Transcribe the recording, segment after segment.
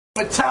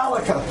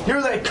Metallica,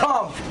 here they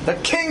come, the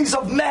kings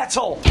of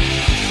metal.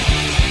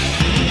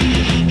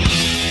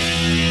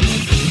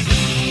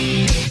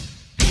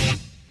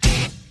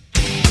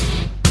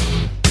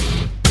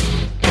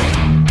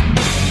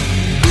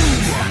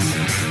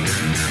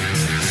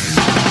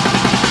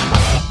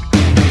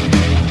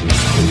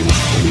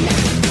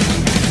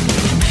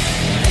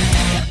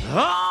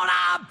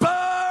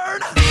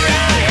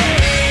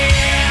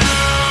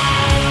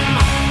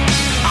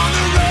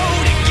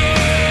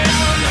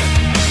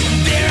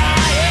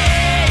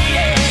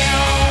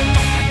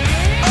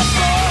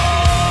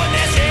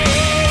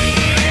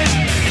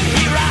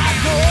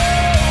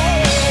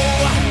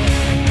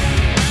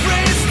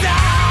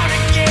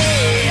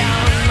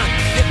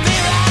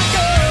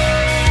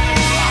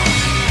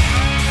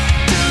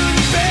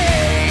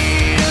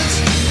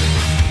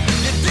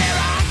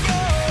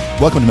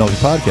 Welcome to Melody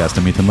Podcast.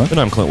 I'm Ethan Luck. And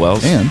I'm Clint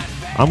Wells. And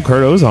I'm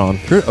Kurt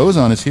Ozon. Kurt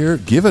Ozon is here.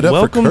 Give it up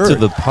welcome for Kurt. to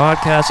the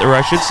podcast, or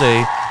I should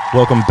say,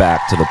 welcome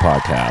back to the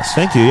podcast.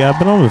 Thank you. Yeah, I've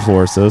been on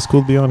before, so it's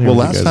cool to be on here. Well,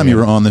 with last you guys time again.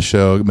 you were on the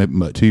show,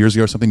 maybe 2 years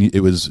ago or something,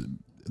 it was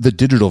the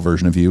digital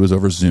version of you. It was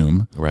over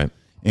Zoom. Right.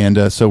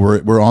 And so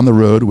we're on the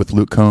road with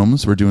Luke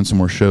Combs. We're doing some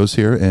more shows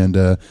here. And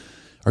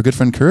our good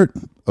friend Kurt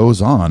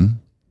Ozon,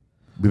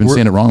 we've been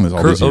saying it wrong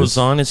all Kurt these years.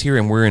 Ozon is here,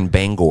 and we're in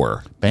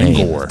Bangor.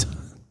 Bangor.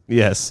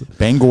 Yes.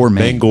 Bangor,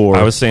 Maine. Bangor.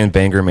 I was saying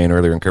Bangor, Maine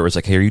earlier, and Kurt was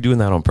like, hey, are you doing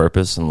that on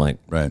purpose? I'm like,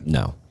 Right.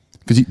 No.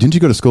 Because didn't you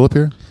go to school up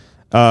here?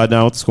 No,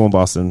 I went to school in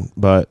Boston,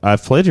 but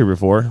I've played here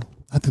before.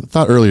 I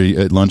thought earlier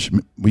at lunch,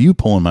 were you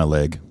pulling my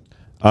leg?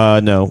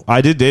 No,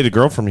 I did date a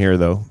girl from here,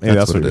 though. Maybe That's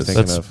that's what what it you're is.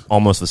 thinking That's of.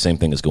 almost the same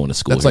thing as going to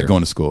school That's here. like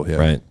going to school, yeah.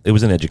 Right. It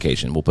was an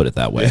education. We'll put it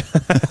that way.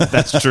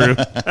 That's true.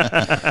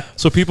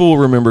 So people will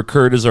remember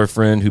Kurt is our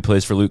friend who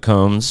plays for Luke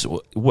Combs.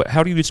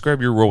 How do you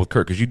describe your role with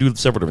Kurt? Because you do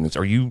several different things.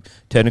 Are you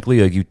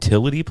technically a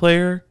utility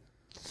player?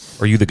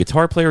 Are you the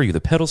guitar player? Are you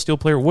the pedal steel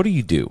player? What do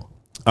you do?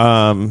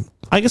 I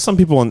guess some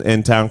people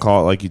in town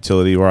call it like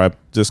utility, where I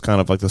just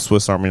kind of like the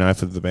Swiss Army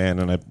knife of the band,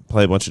 and I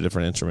play a bunch of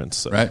different instruments.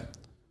 So. Right.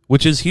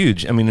 Which is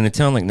huge. I mean, in a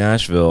town like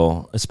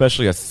Nashville,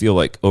 especially, I feel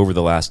like over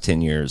the last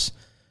 10 years,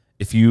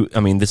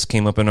 this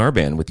came up in our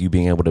band with you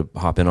being able to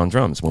hop in on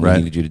drums when we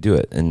needed you to do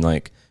it. And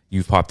like,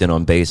 you've popped in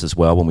on bass as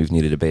well when we've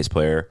needed a bass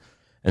player.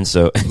 And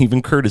so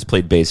even Kurt has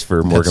played bass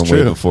for Morgan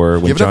Way before.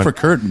 Give it up for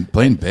Kurt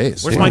playing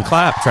bass. Where's my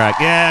clap track?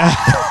 Yeah.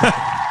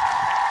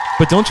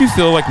 But don't you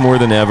feel like more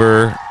than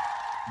ever,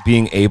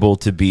 being able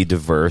to be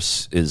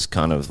diverse is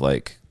kind of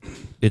like,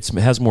 it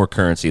has more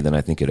currency than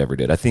I think it ever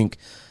did. I think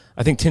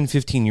 10,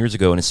 15 years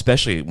ago, and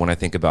especially when I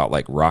think about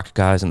like rock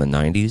guys in the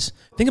 90s,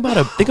 think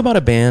about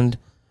a band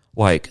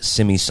like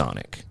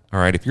Semisonic. All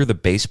right, if you're the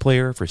bass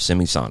player for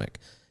Semisonic,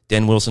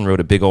 Dan Wilson wrote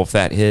a big old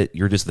fat hit,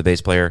 you're just the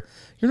bass player.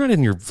 You're not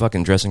in your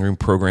fucking dressing room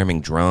programming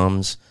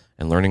drums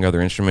and learning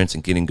other instruments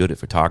and getting good at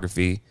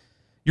photography.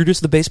 You're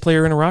just the bass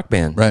player in a rock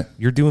band. Right.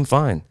 You're doing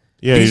fine.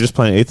 Yeah, you're just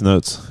playing eighth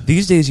notes.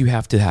 These days, you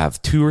have to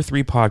have 2 or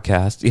 3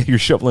 podcasts. You're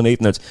shuffling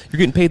eighth notes. You're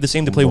getting paid the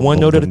same to play one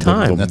note at a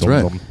time. That's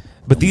right.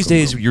 But these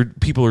days,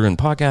 people are in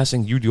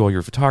podcasting. You do all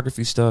your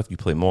photography stuff. You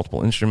play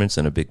multiple instruments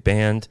in a big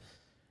band.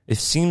 It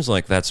seems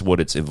like that's what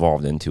it's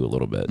evolved into a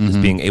little bit, is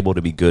being able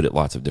to be good at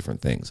lots of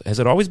different things. Has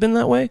it always been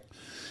that way?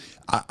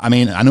 I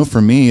mean, I know for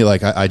me,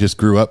 like I just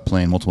grew up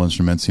playing multiple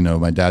instruments. You know,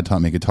 my dad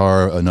taught me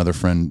guitar. Another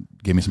friend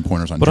gave me some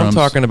pointers on But drums.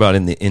 I'm talking about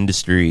in the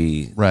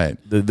industry, Right.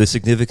 The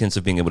significance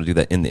of being able to do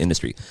that in the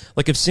industry.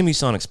 Like if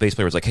Semisonic's bass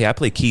player was like, hey, I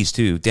play keys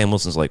too. Dan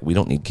Wilson's like, we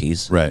don't need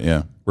keys. Right,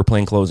 yeah. We're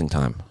playing closing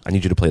time. I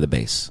need you to play the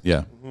bass.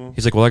 Yeah.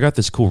 He's like, well, I got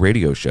this cool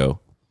radio show.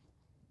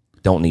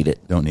 Don't need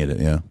it. Don't need it,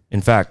 yeah. In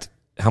fact,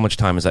 how much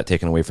time is that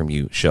taken away from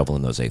you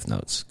shoveling those eighth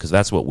notes? Because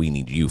that's what we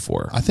need you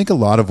for. I think a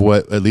lot of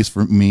what, at least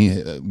for me,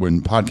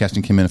 when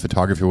podcasting came in,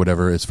 photography or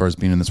whatever, as far as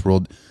being in this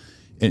world,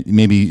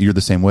 maybe you're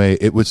the same way,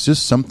 it was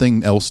just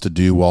something else to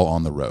do while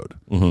on the road.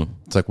 Mm-hmm.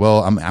 It's like,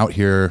 well, I'm out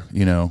here,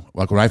 you know,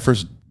 like when I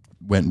first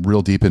went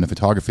real deep into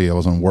photography, I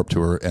was on Warped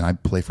Tour, and I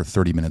play for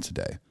 30 minutes a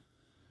day.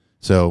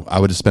 So I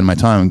would just spend my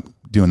time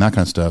doing that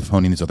kind of stuff,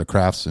 honing these other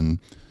crafts, and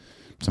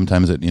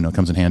sometimes it, you know,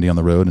 comes in handy on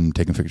the road and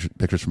taking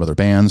pictures from other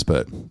bands.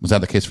 But was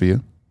that the case for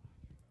you?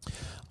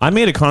 I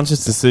made a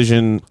conscious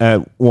decision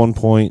at one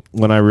point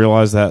when I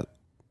realized that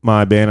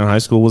my band in high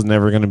school was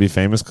never going to be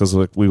famous because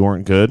like, we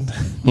weren't good.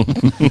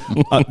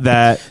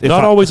 That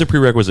Not always a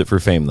prerequisite for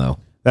fame, though.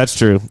 That's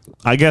true.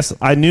 I guess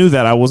I knew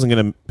that I wasn't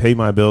going to pay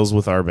my bills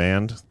with our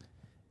band.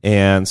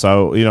 And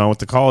so, you know, I went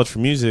to college for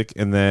music,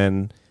 and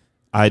then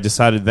I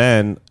decided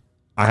then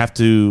I have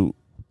to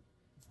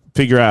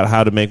figure out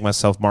how to make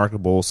myself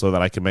marketable so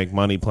that I can make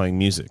money playing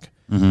music.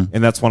 Mm-hmm.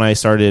 And that's when I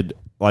started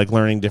like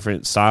learning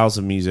different styles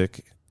of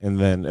music and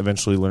then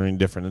eventually learning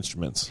different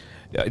instruments.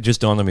 It just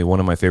dawned on me, one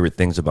of my favorite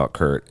things about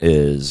Kurt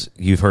is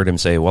you've heard him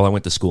say, well, I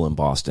went to school in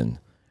Boston.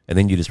 And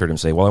then you just heard him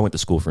say, well, I went to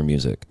school for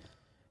music.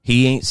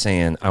 He ain't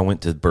saying, I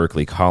went to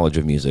Berklee College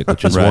of Music,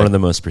 which is Right. one of the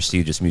most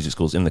prestigious music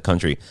schools in the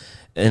country.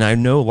 And I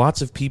know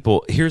lots of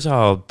people, here's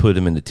how I'll put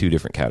him into 2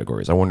 different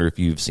categories. I wonder if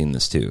you've seen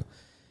this too.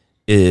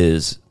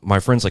 Is my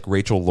friends like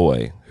Rachel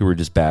Loy, who are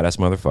just badass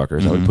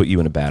motherfuckers. I would put you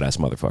in a badass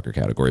motherfucker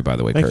category, by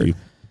the way, Thank Kurt. you.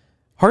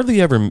 hardly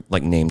ever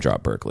like name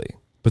drop Berkeley.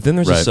 But then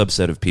there's Right. a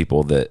subset of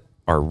people that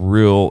are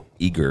real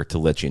eager to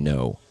let you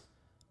know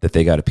that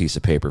they got a piece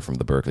of paper from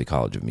the Berkeley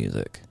College of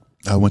Music.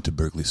 I went to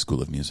Berkeley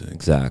School of Music.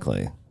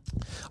 Exactly.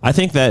 I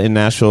think that in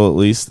Nashville, at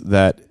least,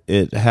 that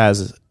it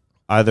has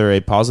either a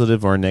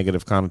positive or a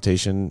negative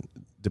connotation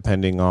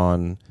depending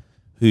on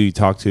who you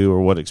talk to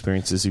or what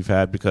experiences you've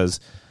had. Because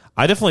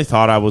I definitely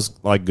thought I was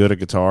like good at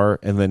guitar,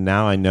 and then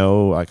now I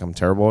know like I'm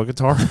terrible at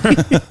guitar.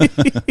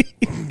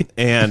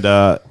 And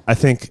I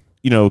think,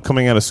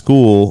 coming out of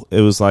school,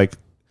 it was like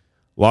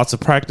lots of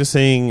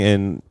practicing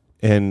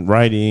and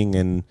writing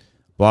and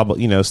blah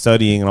blah,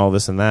 studying and all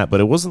this and that. But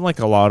it wasn't like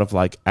a lot of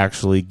like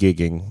actually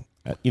gigging.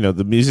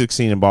 The music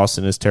scene in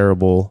Boston is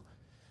terrible,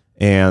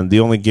 and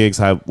the only gigs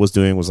I was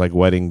doing was like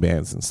wedding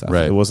bands and stuff.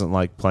 Right. It wasn't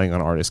like playing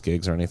on artist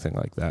gigs or anything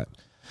like that.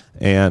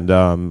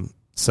 And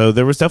so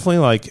there was definitely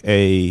like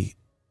a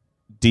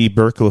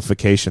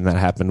de-Berkeleyification that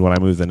happened when I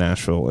moved to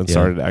Nashville and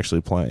started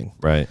actually playing.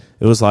 Right.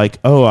 It was like,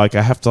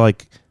 I have to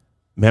like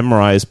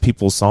memorize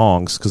people's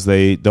songs because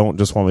they don't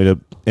just want me to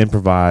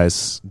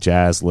improvise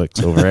jazz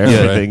licks over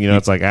everything. right.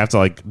 It's like I have to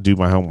like do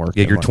my homework.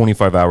 Yeah, and, your like-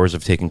 25 hours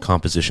of taking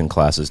composition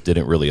classes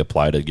didn't really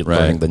apply to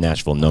learning the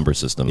Nashville number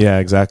system. Yeah,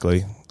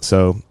 exactly.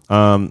 So,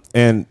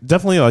 and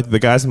definitely like the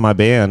guys in my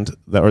band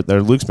they're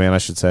Luke's band, I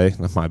should say,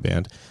 not my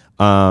band.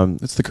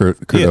 It's the Kurt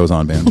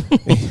Ozon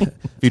band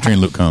featuring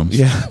Luke Combs.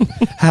 Yeah,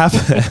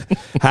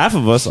 half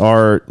of us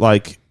are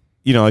like,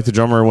 like the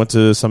drummer went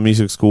to some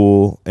music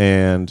school,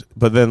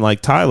 but then like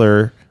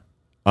Tyler,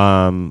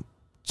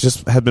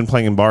 just had been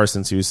playing in bars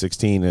since he was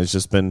 16 and has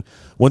just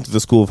went to the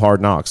school of hard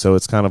knocks. So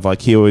it's kind of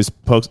like he always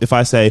pokes. If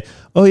I say,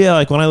 "Oh yeah,"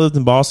 like when I lived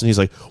in Boston, he's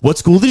like, "What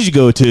school did you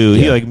go to?"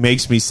 He like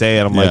makes me say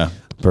it. I'm Yeah. like,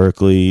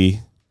 Berkeley.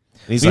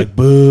 And he's like,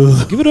 "Boo."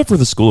 Give it up for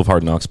the School of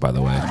Hard Knocks, by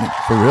the way.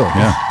 For real,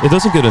 yeah. It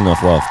doesn't get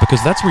enough love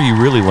because that's where you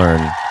really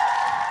learn.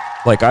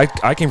 Like,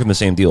 I came from the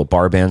same deal.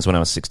 Bar bands when I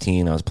was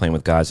 16. I was playing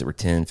with guys that were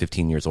 10,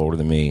 15 years older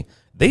than me.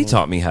 They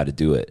taught me how to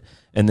do it.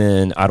 And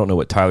then I don't know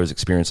what Tyler's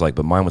experience like,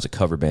 but mine was a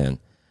cover band.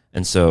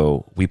 And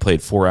so we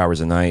played 4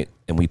 hours a night,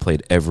 and we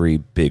played every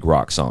big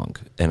rock song.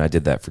 And I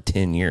did that for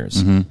 10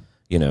 years.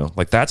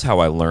 Like that's how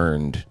I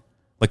learned.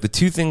 Like the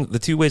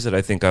two ways that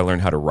I think I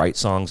learned how to write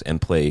songs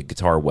and play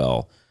guitar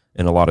well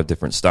in a lot of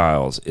different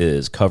styles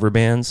is cover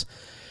bands.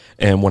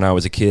 And when I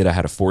was a kid, I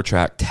had a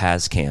 4-track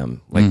Tascam,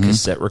 like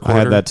cassette recorder. I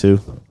had that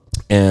too.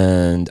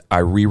 And I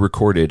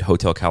re-recorded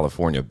Hotel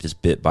California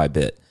just bit by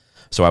bit.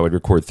 So I would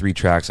record 3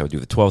 tracks. I would do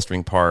the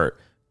 12-string part,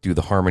 do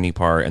the harmony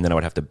part, and then I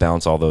would have to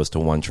bounce all those to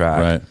one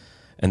track. Right.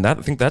 And I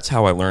think that's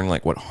how I learned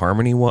like what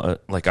harmony was.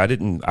 Like I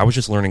was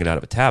just learning it out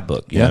of a tab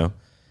book, you know? And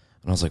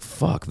I was like,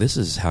 fuck, this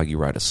is how you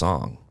write a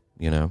song,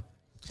 They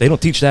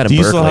don't teach that in Do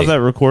you Berkeley. still have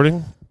that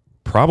recording?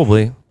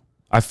 Probably.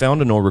 I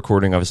found an old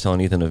recording I was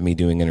telling Ethan of me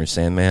doing Enter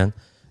Sandman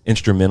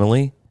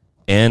instrumentally,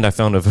 and I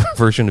found a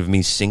version of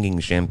me singing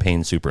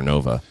Champagne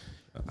Supernova.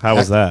 How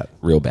was that?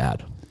 Real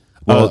bad.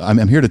 Well,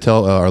 I'm here to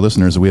tell our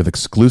listeners that we have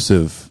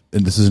exclusive,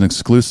 and this is an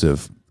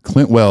exclusive,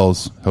 Clint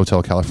Wells,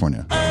 Hotel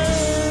California.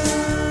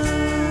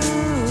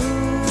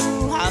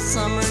 Hot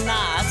summer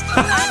nights.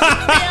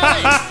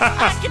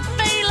 I can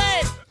feel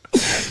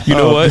it. You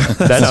know what?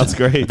 That sounds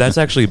great. That's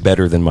actually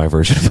better than my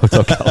version of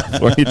Hotel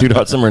California. Dude,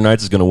 Hot Summer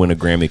Nights is going to win a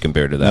Grammy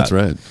compared to that. That's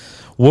right.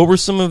 What were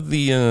some of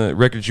the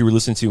records you were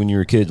listening to when you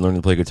were a kid learning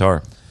to play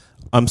guitar?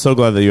 I'm so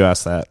glad that you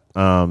asked that.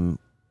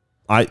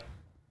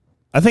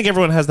 I think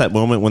everyone has that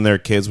moment when they're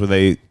kids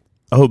where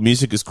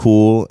music is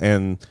cool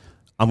and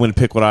I'm going to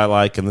pick what I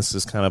like and this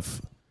is kind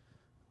of,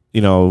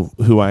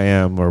 who I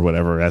am or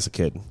whatever as a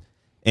kid.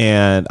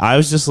 And I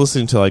was just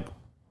listening to like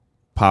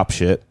pop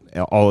shit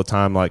all the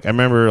time. Like I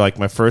remember like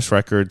my first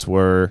records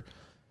were,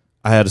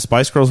 I had a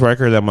Spice Girls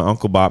record that my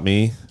uncle bought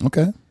me.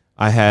 Okay.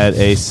 I had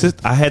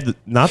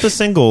not the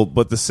single,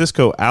 but the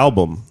Cisco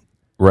album.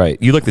 Right.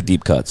 You like the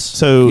deep cuts.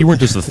 So you weren't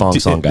just the thong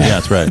song guy. Yeah,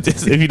 that's right.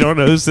 If you don't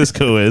know who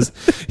Cisco is,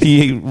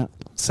 he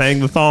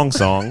sang the thong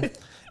song.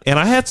 And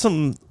I had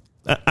some,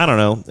 I don't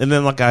know. And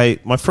then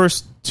like my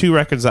first 2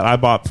 records that I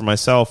bought for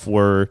myself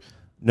were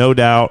No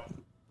Doubt,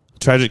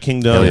 Tragic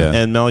Kingdom, Hell yeah.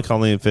 and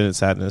Melancholy Infinite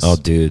Sadness. Oh,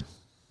 dude.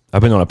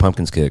 I've been on a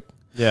Pumpkins kick.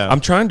 Yeah.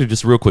 I'm trying to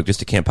just real quick, just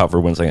to camp out for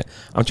 1 second.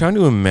 I'm trying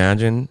to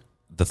imagine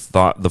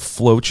the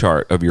flow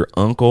chart of your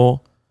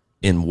uncle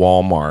in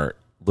Walmart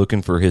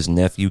looking for his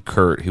nephew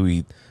Kurt, who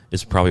he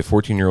is probably a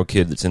 14-year-old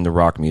kid that's into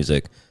rock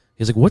music.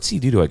 He's like, "What's he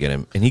do to I get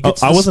him?" And he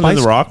gets. I wasn't Spice-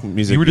 into rock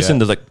music. You were just yet.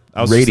 into like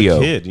I was radio.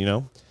 just a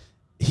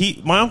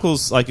kid, My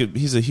uncle's like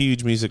he's a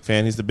huge music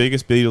fan. He's the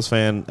biggest Beatles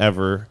fan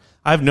ever.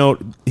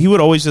 He would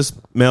always just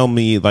mail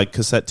me like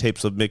cassette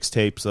tapes of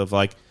mixtapes of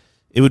like,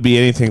 it would be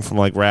anything from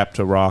like rap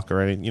to rock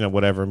or any,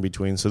 whatever in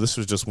between. So this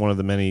was just one of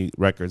the many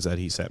records that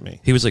he sent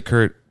me. He was like,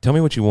 "Kurt, tell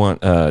me what you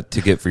want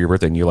to get for your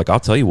birthday." And you're like, "I'll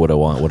tell you what I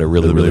want, what I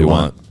really, really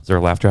want." Is there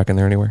a laugh track in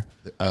there anywhere?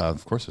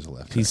 Of course there's a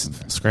left. He's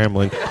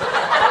scrambling.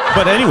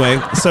 But anyway,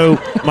 so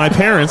my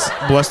parents,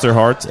 bless their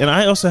hearts, and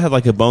I also had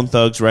like a Bone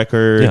Thugs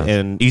record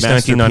and East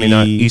Master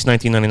 1999, P. East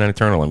 1999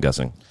 Eternal. I'm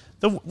guessing.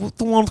 The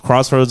one with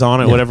Crossroads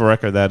on it, whatever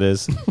record that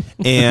is.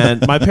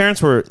 And my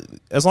parents were,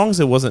 as long as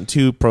it wasn't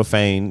too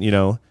profane, you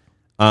know,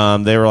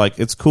 they were like,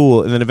 it's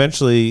cool. And then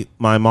eventually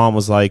my mom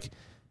was like,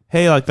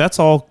 hey, like, that's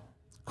all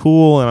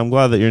cool, and I'm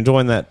glad that you're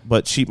enjoying that.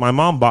 But my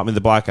mom bought me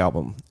the Black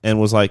Album and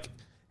was like,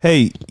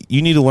 hey,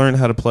 you need to learn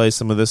how to play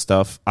some of this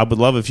stuff. I would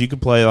love if you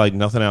could play like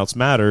Nothing Else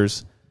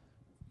Matters,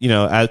 you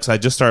know, because I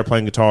just started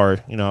playing guitar,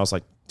 you know, I was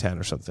like 10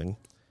 or something.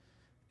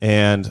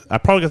 And I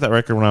probably got that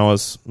record when I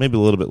was maybe a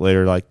little bit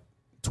later, like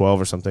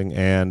 12 or something.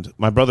 And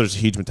my brother's a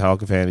huge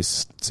Metallica fan.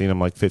 He's seen him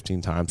like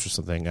 15 times or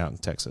something out in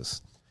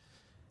Texas.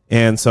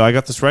 And so I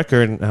got this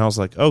record, and I was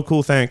like, oh,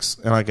 cool, thanks.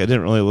 And like I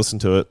didn't really listen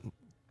to it.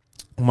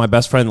 My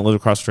best friend that lived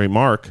across the street,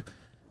 Mark,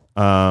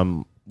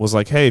 was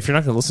like, hey, if you're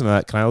not going to listen to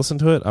that, can I listen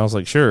to it? I was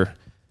like, sure.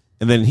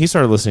 And then he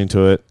started listening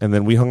to it, and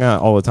then we hung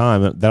out all the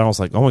time. And then I was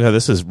like, oh, my God,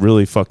 this is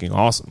really fucking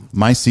awesome.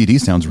 My CD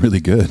sounds really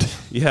good.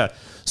 Yeah.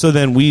 So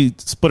then we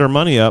split our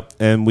money up,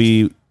 and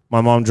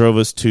my mom drove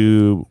us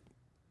to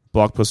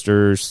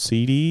Blockbuster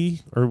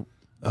CD or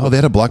Oh, they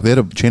had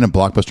a chain of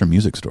Blockbuster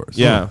music stores.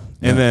 yeah.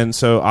 And then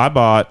so I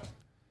bought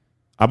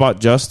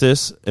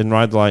Justice and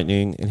Ride the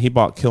Lightning, and he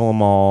bought Kill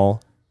 'Em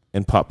All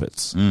and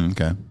Puppets.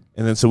 Okay.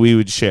 And then so we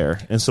would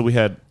share. And so we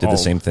Did the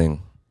same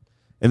thing.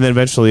 And then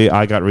eventually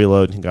I got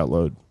Reload and he got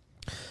Load.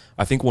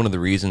 I think one of the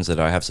reasons that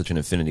I have such an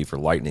affinity for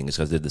Lightning is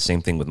because I did the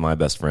same thing with my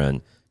best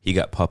friend. He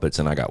got Puppets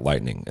and I got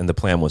Lightning. And the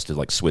plan was to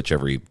like switch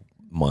every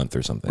month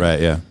or something. Right,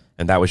 yeah.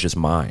 And that was just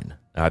mine.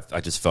 I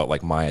just felt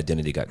like my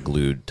identity got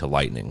glued to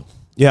Lightning.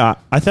 Yeah,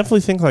 I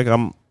definitely think like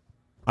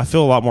I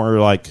feel a lot more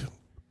like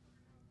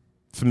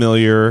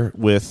familiar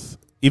with,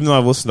 even though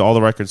I've listened to all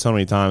the records so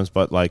many times,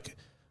 but like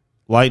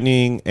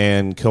Lightning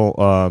and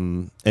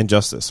and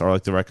Justice are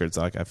like the records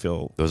like I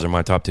feel. Those are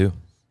my top two.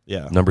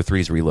 Yeah. Number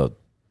 3 is Reload.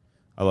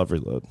 I love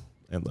Reload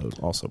and Load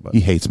also, but He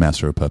hates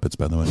Master of Puppets,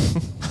 by the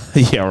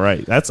way. yeah,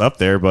 right. That's up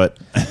there, but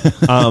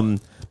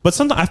but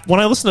sometimes when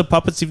I listen to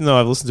Puppets, even though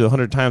I've listened to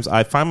 100 times,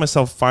 I find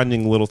myself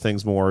finding little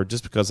things more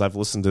just because I've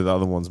listened to the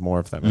other ones more,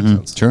 if that makes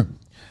sense. Sure.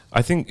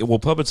 I think, well,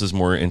 Puppets is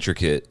more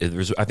intricate.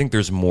 I think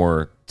there's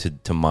more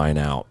to mine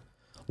out.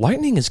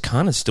 Lightning is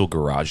kind of still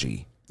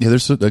garagey. Yeah,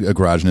 there's a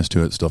garageness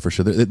to it still for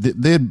sure.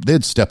 They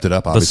had stepped it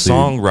up, obviously. The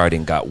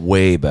songwriting got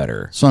way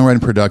better.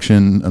 Songwriting,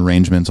 production,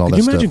 arrangements, all Can that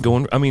you stuff. imagine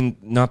going, I mean,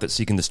 not that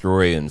Seek and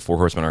Destroy and Four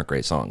Horsemen aren't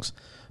great songs,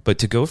 but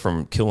to go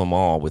from Kill 'Em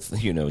All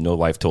with, you know, No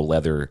Life Till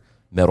Leather,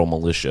 Metal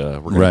Militia,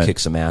 We're Gonna Right. Kick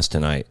Some Ass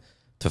Tonight,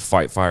 to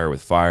Fight Fire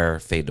with Fire,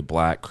 Fade to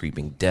Black,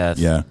 Creeping Death.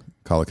 Yeah,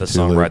 Call of The Cthulhu.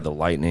 song Ride the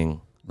Lightning.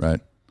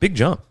 Right. Big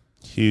jump.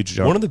 Huge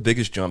jump. One of the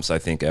biggest jumps I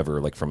think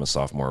ever, like from a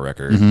sophomore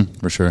record.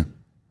 For sure.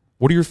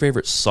 What are your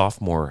favorite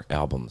sophomore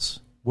albums?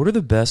 What are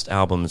the best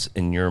albums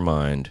in your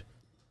mind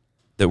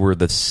that were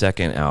the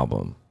second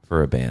album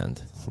for a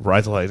band?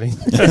 Ride the Lightning.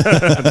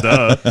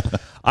 Duh.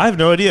 I have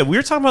no idea. We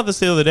were talking about this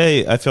the other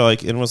day. I feel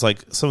like it was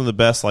like some of the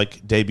best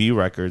like debut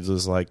records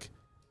was like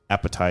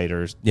Appetite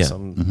or Yeah.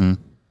 some.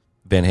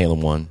 Van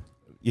Halen 1.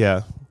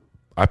 Yeah,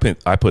 I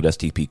put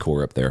STP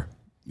Core up there.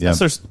 Yeah.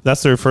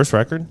 that's their first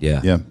record. Yeah.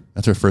 Yeah.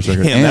 That's our first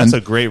record. Damn, and that's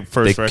a great They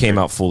first record. came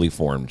out fully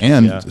formed.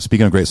 and Yeah.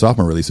 speaking of great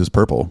sophomore releases,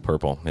 Purple.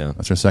 Purple, yeah.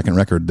 That's our second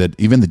record that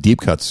even the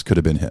deep cuts could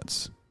have been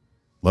hits.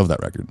 Love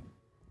that record.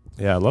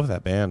 Yeah, I love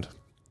that band.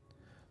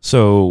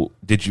 So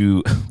did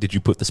you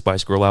put the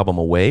Spice Girl album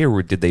away,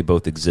 or did they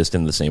both exist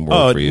in the same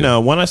world for you?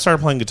 No, when I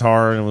started playing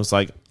guitar and it was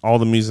like all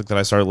the music that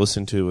I started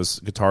listening to was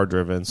guitar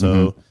driven.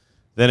 So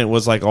then it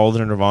was like all the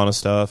Nirvana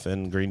stuff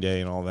and Green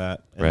Day and all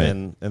that, and Right.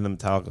 then the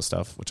Metallica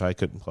stuff, which I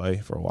couldn't play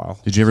for a while.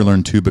 Did you ever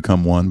learn Two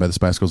Become One by the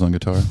Spice Girls on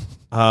guitar?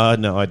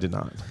 No, I did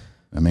not.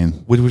 I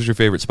mean, What was your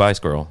favorite Spice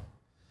Girl?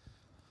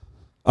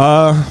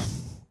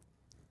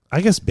 I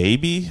guess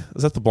Baby,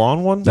 is that the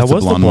blonde one? That That's a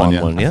was the blonde blonde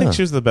one, one, yeah. yeah. I think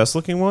she was the best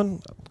looking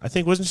one. I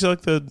think wasn't she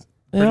like the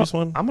prettiest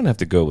one? I'm going to have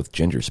to go with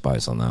Ginger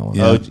Spice on that one.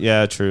 Yeah. Oh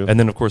yeah, true. And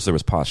then, of course, there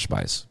was Posh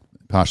Spice.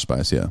 Posh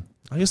Spice, yeah.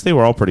 I guess they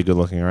were all pretty good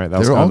looking, right? That They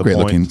was were kind all of the great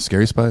point. looking.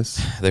 Scary Spice.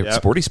 They were Yep.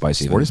 Sporty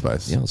Spice even. Sporty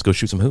Spice. Yeah, let's go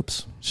shoot some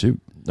hoops.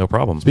 Shoot. No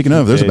problem. Speaking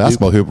of, there's a Okay,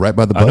 basketball hoop right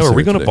by the bus. I know. Are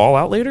we here going to today. ball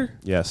out later?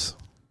 Yes.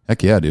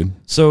 Heck yeah, dude.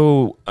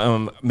 So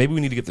maybe we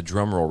need to get the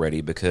drum roll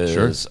ready because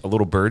Sure. a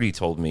little birdie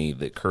told me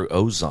that Kurt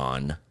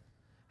Ozon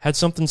had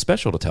something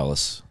special to tell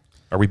us.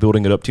 Are we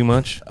building it up too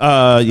much?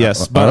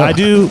 Yes, but I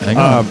do. Hang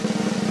on.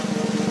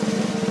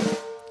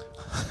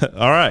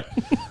 All right.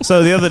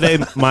 So the other day,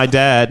 my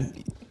dad,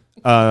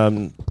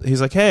 he's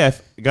like, "Hey, I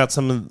got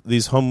some of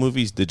these home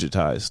movies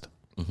digitized,"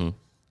 and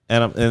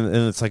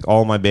it's like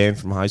all my band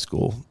from high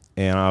school,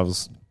 and I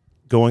was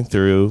going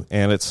through,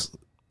 and it's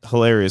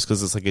hilarious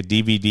because it's like a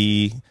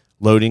DVD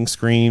loading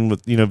screen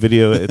with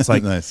video. It's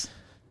like Nice.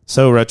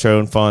 so retro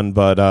and fun,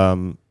 but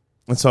and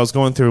so I was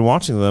going through and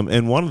watching them,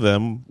 and one of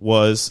them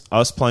was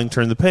us playing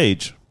Turn the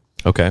Page.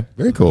 Okay.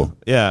 Very cool.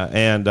 Yeah,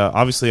 and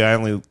obviously I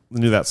only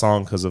knew that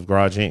song because of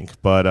Garage Inc.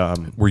 But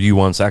Were you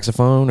on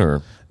saxophone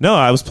or? no,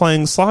 I was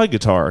playing slide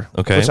guitar,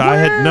 Okay. which I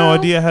had no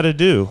idea how to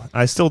do.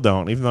 I still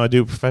don't, even though I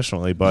do it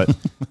professionally. But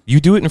You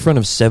do it in front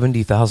of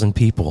 70,000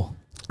 people.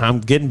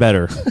 I'm getting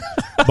better.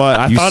 But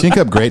I You thought, sync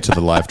up great to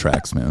the live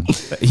tracks, man.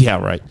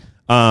 yeah, right.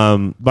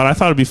 But I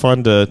thought it'd be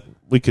fun to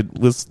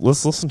let's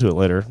listen to it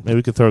later. Maybe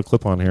we could throw a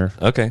clip on here.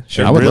 Okay,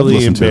 sure. I would love to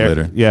listen to it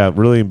later. Yeah,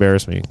 really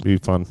embarrass me. It'd be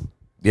fun.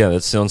 Yeah,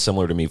 that sounds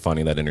similar to me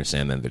finding that Enter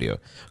Sandman video.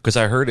 Because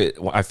I heard it,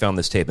 I found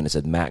this tape and it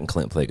said Matt and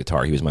Clint play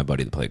guitar. He was my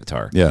buddy that played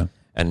guitar. Yeah.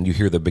 And you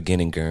hear the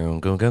beginning go,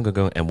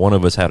 and one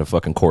of us had a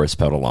fucking chorus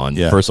pedal on,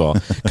 Yeah. first of all.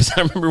 Because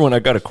I remember when I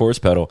got a chorus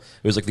pedal,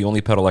 it was like the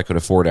only pedal I could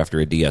afford after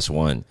a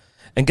DS1.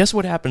 And guess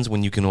what happens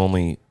when you can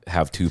only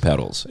have two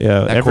pedals?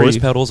 Yeah, that chorus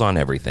pedal's on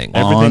everything.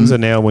 Everything's a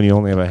nail when you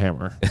only have a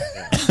hammer.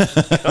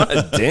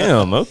 God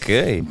damn,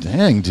 okay.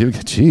 Dang,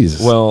 dude.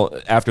 Jesus. Well,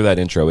 after that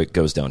intro, it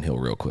goes downhill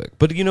real quick.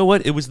 But you know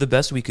what? It was the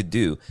best we could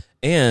do.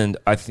 And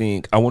I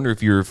wonder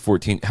if you're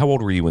 14. How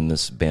old were you when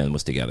this band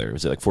was together?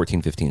 Was it like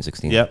 14, 15,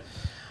 16? Yep.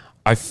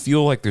 I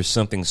feel like there's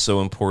something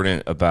so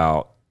important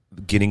about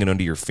getting it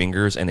under your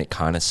fingers and it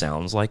kind of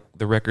sounds like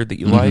the record that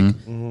you like,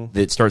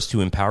 that starts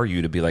to empower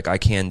you to be like, I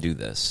can do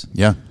this.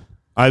 yeah.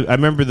 I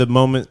remember the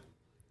moment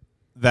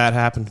that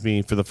happened to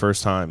me for the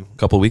first time. A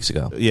couple of weeks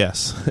ago.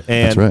 Yes. And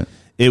That's right.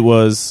 it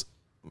was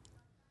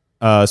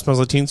Smells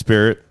Like Teen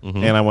Spirit.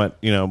 And I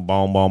went, bom,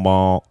 bom, bom,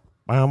 bom,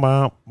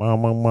 bom,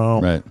 bom, bom,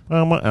 bom, Right.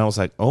 bom, and I was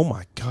like, oh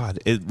my God,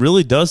 it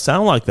really does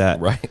sound like that.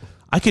 Right.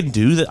 I can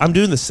do that. I'm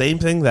doing the same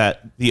thing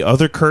that the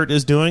other Kurt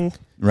is doing.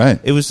 Right.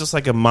 It was just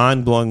like a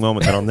mind-blowing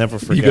moment that I'll never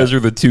forget. You guys are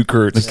the two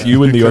Kurts.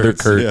 You and the other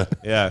Kurt. Yeah.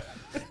 Yeah.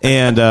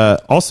 And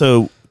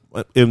also,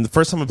 the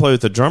first time I played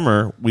with the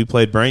drummer, we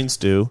played Brain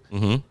Stew.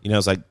 Mm-hmm. I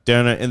was like,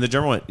 and the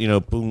drummer went,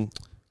 boom.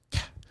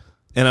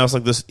 And I was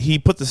like, he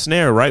put the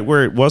snare right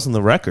where it was in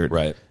the record.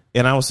 Right.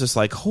 And I was just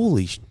like,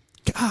 holy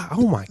God,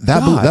 oh my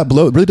That God.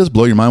 it really does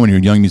blow your mind when you're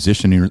a young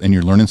musician and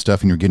you're learning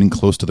stuff and you're getting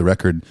close to the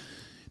record.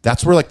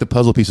 That's where like the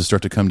puzzle pieces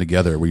start to come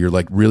together, where you're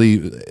like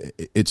really,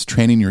 it's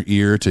training your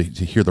ear to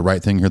hear the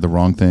right thing, hear the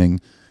wrong thing.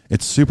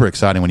 It's super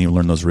exciting when you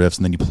learn those riffs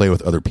and then you play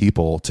with other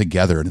people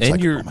together, and it's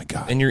like, oh my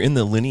God. And you're in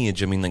the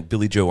lineage. I mean, like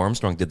Billy Joe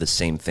Armstrong did the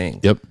same thing.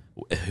 Yep.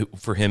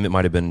 For him, it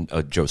might have been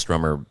a Joe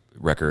Strummer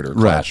record or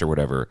Clash or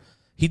whatever.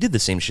 He did the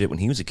same shit when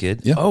he was a kid.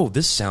 Yeah. Oh,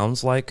 this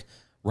sounds like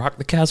Rock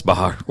the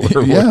Casbah.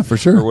 Or Yeah, for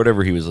sure. Or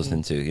whatever he was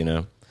listening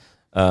to,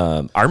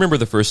 I remember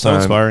the first time.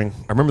 inspiring.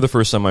 I remember the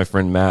first time my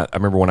friend Matt, I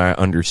remember when I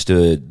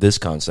understood this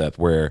concept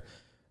where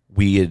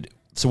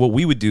so what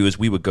we would do is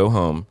we would go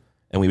home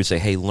and we would say,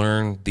 hey,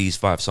 learn these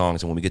 5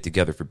 songs. And when we get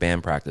together for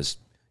band practice,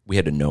 we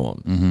had to know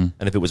them. Mm-hmm.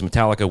 And if it was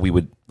Metallica, we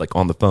would like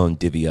on the phone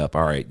divvy up.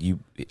 All right,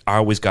 I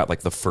always got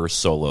like the first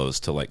solos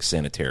to like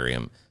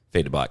Sanitarium,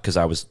 Fade to Black, because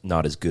I was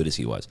not as good as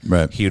he was.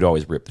 Right. He would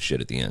always rip the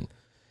shit at the end.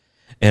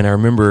 And I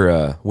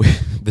remember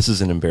this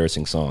is an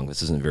embarrassing song.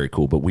 This isn't very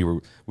cool, but we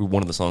were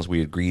one of the songs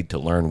we agreed to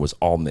learn was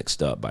All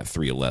Mixed Up by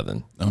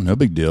 311. Oh, no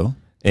big deal.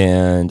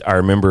 And I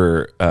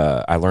remember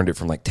I learned it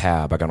from like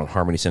Tab. I got on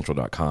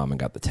HarmonyCentral.com and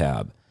got the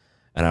tab.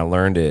 And I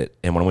learned it.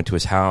 And when I went to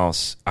his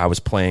house, I was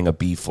playing a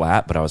B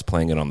flat, but I was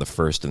playing it on the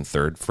 1st and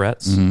 3rd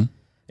frets. Mm-hmm.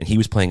 And he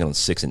was playing it on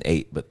 6 and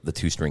 8, but the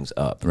 2 strings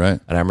up. Right.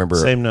 And I remember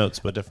Same notes,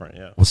 but different,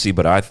 yeah. Well, see,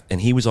 and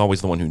he was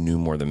always the one who knew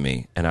more than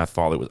me. And I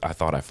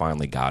thought I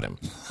finally got him.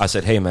 I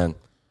said, hey man,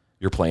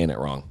 you're playing it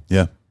wrong.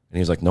 Yeah. And he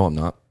was like, no, I'm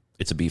not.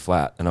 It's a B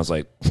flat. And I was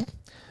like,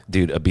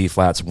 dude, a B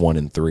flat's 1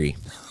 and 3.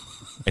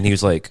 And he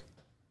was like,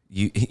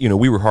 you know,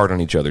 we were hard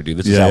on each other, dude.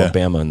 This is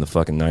Alabama in the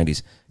fucking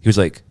 90s. He was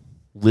like,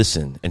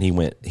 listen. And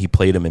he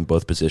played them in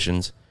both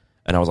positions.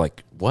 And I was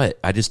like, what?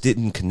 I just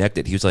didn't connect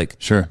it. He was like,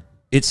 Sure.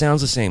 it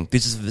sounds the same.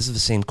 This is the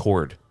same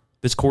chord.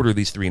 This chord are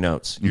these 3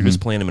 notes. You're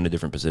just playing them in a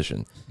different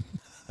position.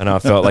 And I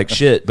felt like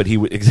shit, but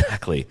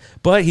exactly.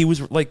 But he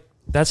was like,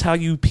 that's how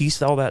you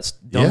piece all that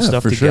dumb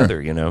stuff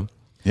together, you know?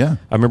 Yeah.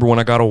 I remember when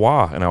I got a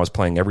wah and I was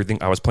playing everything.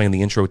 I was playing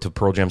the intro to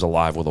Pearl Jam's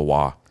Alive with a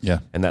wah. Yeah.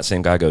 And that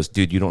same guy goes,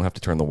 dude, you don't have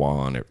to turn the wah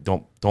on.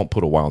 Don't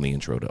put a wah on the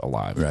intro to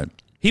Alive. Right.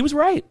 He was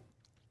right.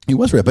 He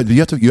was right, but you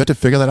have to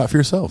figure that out for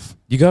yourself.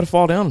 You got to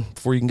fall down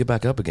before you can get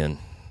back up again.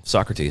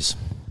 Socrates.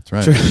 That's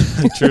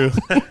right. True.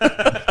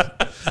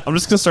 I'm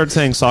just going to start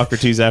saying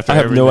Socrates after I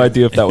have everything. no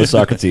idea if that was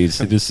Socrates.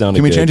 It just sounded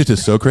Can we good. change it to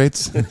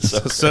Socrates?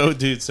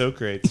 So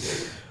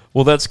great.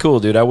 Well, that's cool,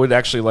 dude. I would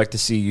actually like to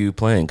see you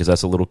playing because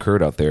that's a little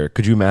Kurt out there.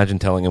 Could you imagine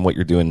telling him what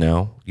you're doing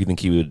now? What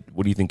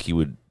do you think he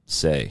would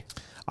say?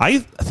 I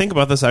think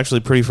about this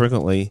actually pretty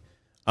frequently.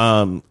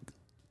 And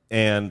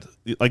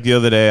like the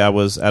other day, I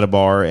was at a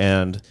bar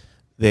and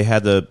they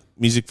had the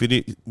music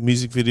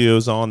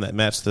videos on that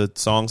matched the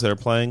songs that are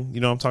playing.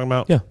 You know what I'm talking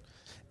about? Yeah.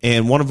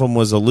 And one of them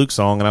was a Luke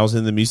song, and I was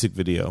in the music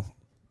video.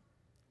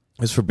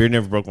 It's for Beard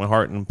Never Broke My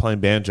Heart, and I'm playing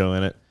banjo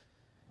in it.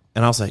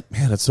 And I was like,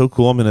 man, that's so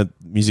cool. I'm in a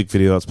music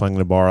video that's playing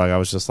in a bar. Like I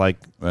was just like,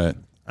 Right.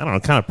 I don't know,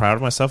 kind of proud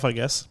of myself, I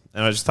guess.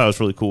 And I just thought it was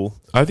really cool.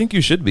 I think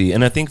you should be.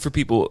 And I think for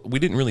people, we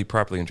didn't really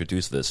properly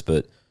introduce this,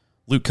 but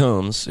Luke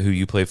Combs, who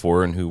you play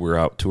for and who we're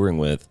out touring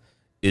with,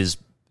 is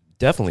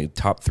definitely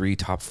top 3,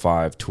 top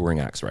 5 touring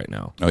acts right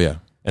now. Oh, yeah.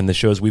 And the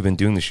shows we've been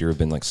doing this year have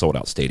been like sold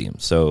out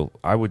stadiums. So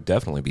I would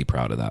definitely be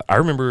proud of that. I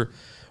remember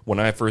when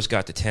I first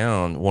got to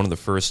town, one of the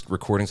first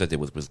recordings I did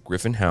was with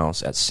Griffin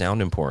House at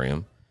Sound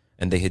Emporium.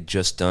 And they had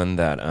just done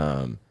that,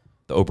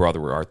 the Oh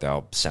Brother Where Art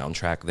Thou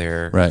soundtrack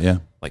there. Right, yeah.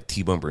 Like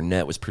T-Bone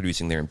Burnett was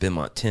producing there, and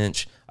Benmont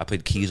Tench. I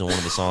played keys on one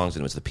of the songs,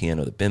 and it was the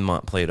piano that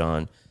Benmont played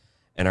on.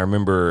 And I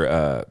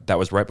remember that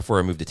was right before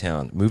I moved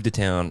to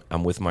town.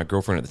 I'm with my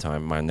girlfriend at the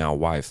time, my now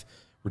wife.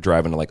 We're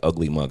driving to like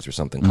Ugly Mugs or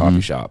something, coffee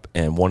shop.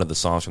 And one of the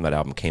songs from that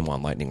album came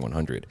on Lightning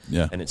 100.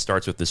 Yeah. And it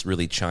starts with this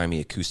really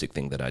chimey acoustic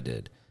thing that I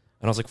did.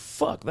 And I was like,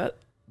 fuck,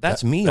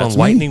 that's me that's on me.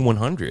 Lightning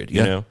 100, you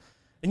Yeah. know?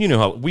 And you know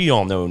how we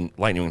all know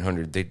Lightning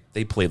 100,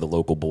 they play the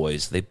local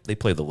boys. They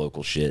play the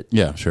local shit.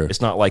 Yeah, sure.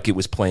 It's not like it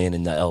was playing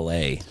in the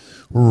L.A.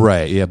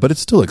 Right, yeah, but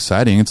it's still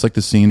exciting. It's like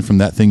the scene from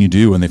That Thing You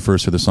Do when they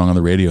first hear the song on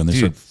the radio and they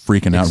Dude, start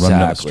freaking out, running down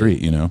the exactly.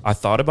 street, you know? I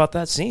thought about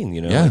that scene,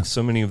 you know? Yeah. Like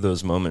so many of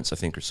those moments I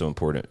think are so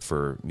important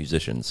for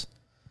musicians.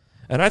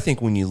 And I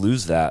think when you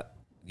lose that,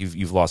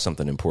 you've lost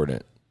something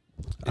important.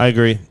 I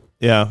agree.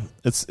 Yeah,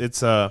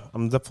 it's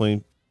I'm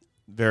definitely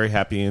very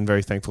happy and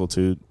very thankful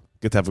to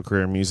get to have a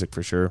career in music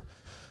for sure.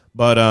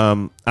 But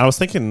I was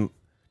thinking,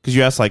 because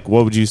you asked like,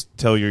 what would you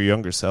tell your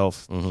younger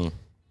self? Mm-hmm.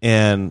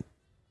 And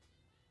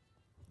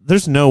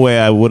there's no way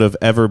I would have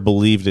ever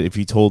believed it if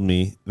you told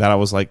me that I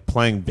was like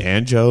playing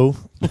banjo,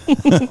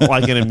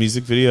 like in a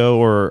music video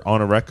or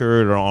on a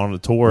record or on a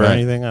tour or Right.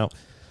 anything.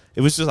 It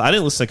was just I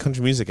didn't listen to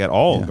country music at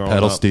all growing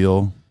Pedal up.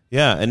 steel.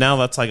 Yeah, and now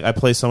that's like I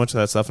play so much of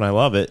that stuff and I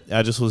love it.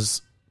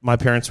 My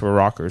parents were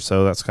rockers,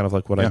 so that's kind of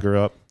like what I grew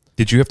up.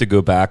 Did you have to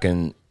go back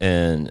and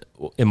in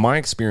my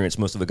experience,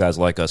 most of the guys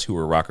like us who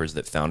were rockers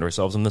that found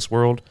ourselves in this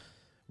world,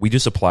 we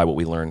just apply what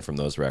we learned from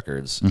those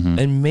records. Mm-hmm.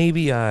 And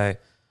maybe I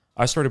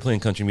started playing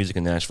country music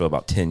in Nashville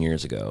about 10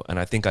 years ago, and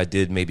I think I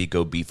did maybe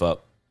go beef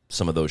up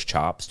some of those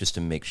chops just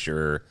to make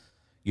sure,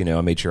 you know,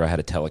 I made sure I had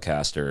a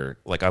Telecaster.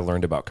 Like I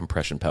learned about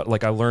compression pedal.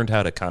 Like I learned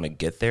how to kind of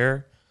get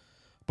there.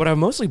 But I've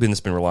mostly been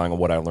relying on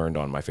what I learned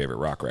on my favorite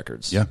rock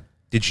records. Yeah.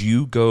 Did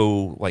you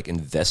go like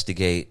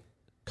investigate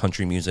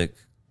country music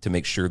to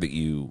make sure that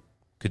you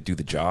could do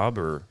the job,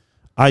 or?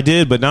 I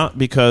did, but not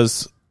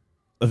because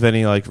of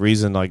any like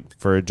reason like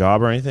for a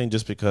job or anything,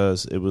 just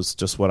because it was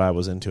just what I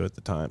was into at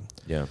the time.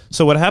 Yeah.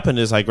 So what happened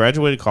is I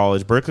graduated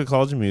college, Berklee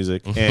College of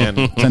Music, and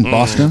It's in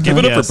Boston. Give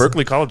it up Yes. for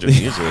Berklee College of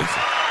Music.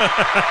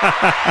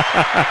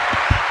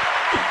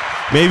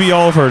 maybe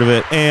y'all have heard of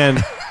it.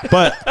 And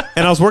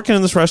I was working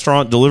in this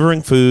restaurant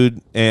delivering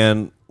food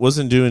and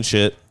wasn't doing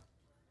shit.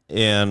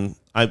 And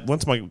I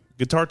went to my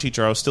guitar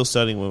teacher. I was still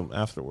studying with him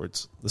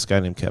afterwards. This guy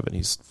named Kevin.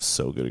 He's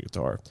so good at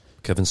guitar.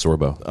 Kevin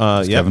Sorbo.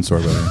 Yeah. Kevin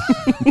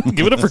Sorbo.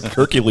 Give it up for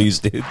Hercules,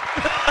 dude.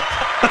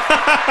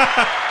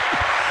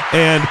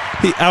 And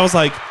I was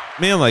like,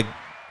 man, like,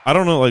 I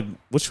don't know, like,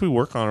 what should we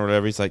work on or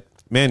whatever? He's like,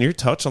 man, your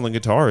touch on the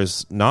guitar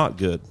is not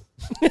good.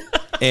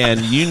 And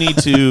you need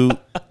to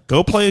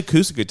go play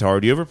acoustic guitar.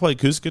 Do you ever play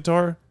acoustic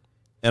guitar?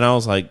 And I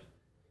was like,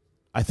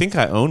 I think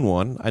I own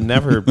one. I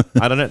never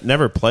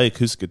play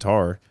acoustic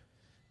guitar.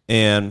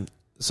 And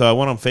so I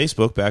went on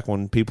Facebook back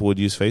when people would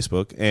use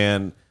Facebook,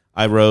 and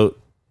I wrote,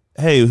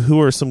 hey,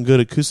 who are some good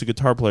acoustic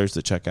guitar players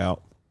to check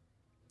out?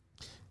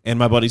 And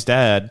my buddy's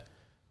dad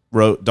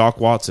wrote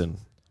Doc Watson.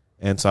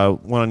 And so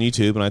I went on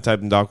YouTube and I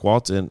typed in Doc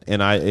Watson,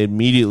 and I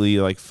immediately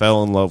like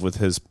fell in love with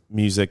his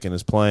music and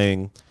his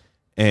playing.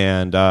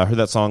 And heard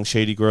that song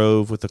Shady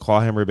Grove with the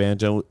clawhammer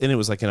banjo, and it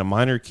was like in a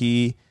minor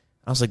key.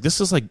 I was like, this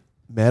is like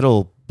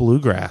metal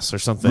bluegrass or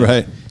something.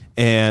 Right.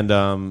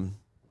 And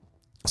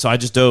so I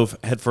just dove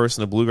headfirst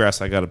into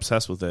bluegrass. I got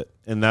obsessed with it.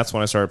 And that's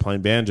when I started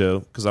playing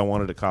banjo, because I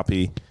wanted to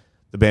copy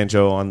the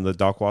banjo on the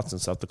Doc Watson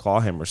stuff, the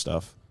clawhammer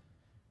stuff.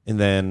 And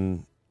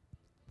then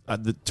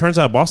it turns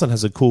out Boston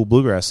has a cool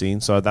bluegrass scene,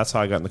 so that's how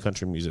I got into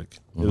country music.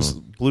 It was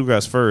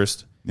bluegrass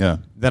first. Yeah.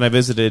 Then I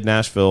visited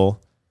Nashville,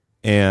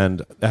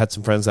 and I had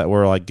some friends that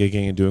were like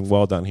gigging and doing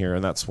well down here,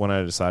 and that's when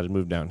I decided to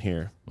move down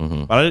here.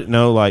 But I didn't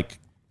know, like,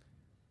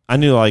 I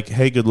knew like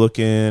Hey Good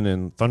Looking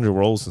and Thunder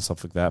Rolls and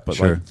stuff like that. But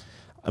Sure. like,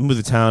 I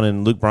moved to town,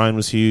 and Luke Bryan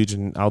was huge,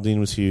 and Aldine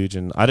was huge,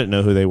 and I didn't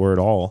know who they were at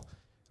all.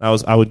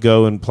 I would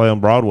go and play on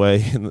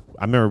Broadway, and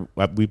I remember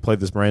we played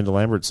this Miranda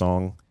Lambert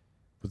song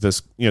with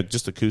this,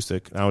 just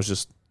acoustic, and I was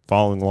just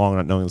following along,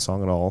 not knowing the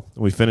song at all.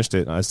 And we finished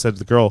it, and I said to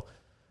the girl,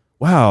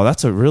 "Wow,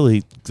 that's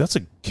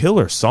a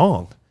killer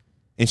song."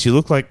 And she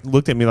looked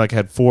at me like I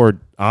had four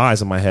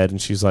eyes on my head,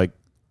 and she's like,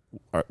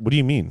 "What do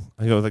you mean?"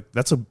 I go, like,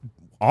 "That's a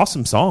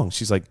awesome song."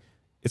 She's like,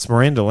 "It's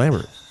Miranda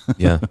Lambert."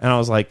 Yeah. And I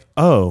was like,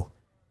 "Oh."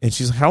 And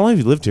she's like, "How long have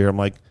you lived here?" I'm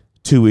like,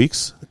 2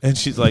 weeks. And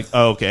she's like,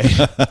 "Oh, okay."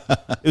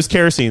 It was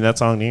Kerosene, that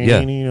song.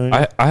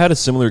 Yeah. I had a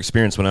similar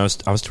experience when I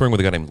was touring with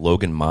a guy named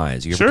Logan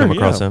Mize. You ever come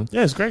across him?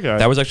 Yeah, he's a great guy.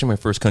 That was actually my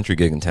first country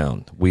gig in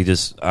town.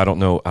 I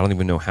don't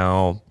even know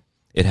how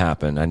it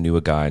happened. I knew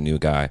a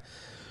guy.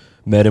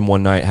 Met him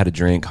one night, had a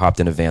drink,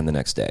 hopped in a van the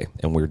next day,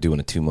 and we were doing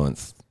a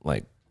 2-month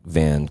like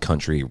van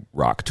country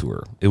rock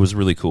tour. It was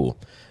really cool.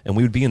 And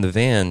we would be in the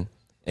van,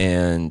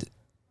 and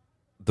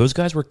those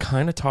guys were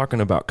kind of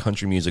talking about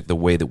country music the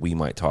way that we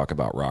might talk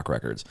about rock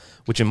records,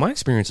 which in my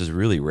experience is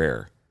really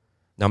rare.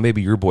 Now,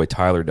 maybe your boy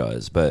Tyler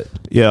does, but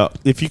yeah,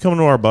 if you come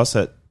to our bus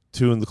at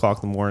 2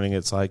 o'clock in the morning,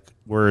 it's like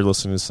we're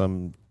listening to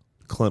some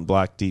Clint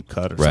Black deep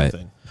cut or right.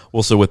 something.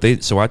 Well,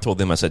 so I told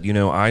them, I said,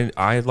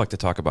 I like to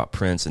talk about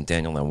Prince and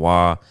Daniel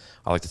Lanois.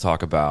 I like to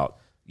talk about,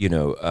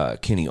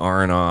 Kenny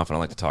Aronoff, and I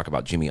like to talk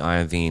about Jimmy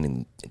Iovine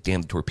and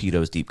Damn the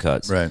Torpedoes, Deep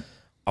Cuts. Right.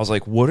 I was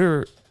like,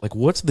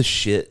 what's the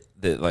shit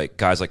that like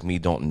guys like me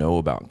don't know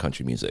about in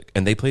country music?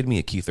 And they played me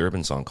a Keith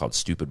Urban song called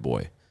Stupid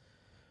Boy.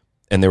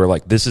 And they were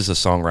like, this is a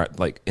songwriter,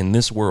 like in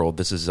this world,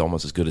 this is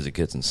almost as good as it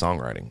gets in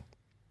songwriting.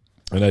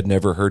 And I'd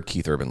never heard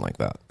Keith Urban like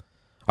that.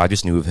 I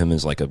just knew of him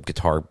as like a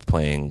guitar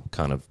playing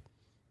kind of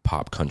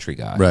pop country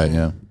guy. Right,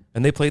 yeah.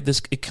 And they played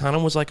this, it kind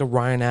of was like a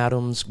Ryan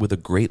Adams with a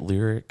great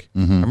lyric. I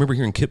remember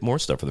hearing Kip Moore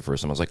stuff for the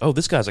first time. I was like, oh,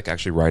 this guy's like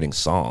actually writing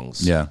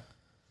songs. Yeah.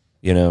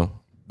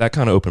 That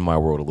kind of opened my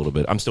world a little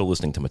bit. I'm still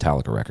listening to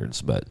Metallica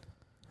records, but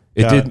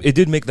it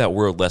did make that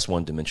world less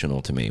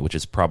one-dimensional to me, which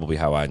is probably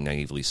how I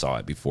naively saw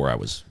it before I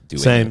was doing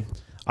it. Same.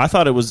 I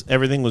thought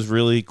everything was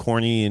really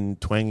corny and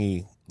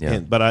twangy. Yeah.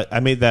 But I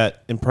made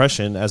that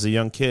impression as a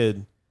young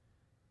kid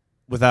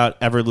without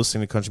ever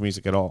listening to country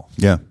music at all.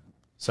 Yeah.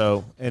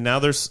 So, and now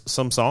there's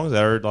some songs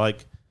that are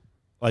like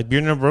Beer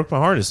Never Broke My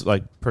Heart is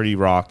like pretty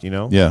rock,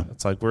 Yeah.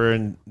 It's like we're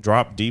in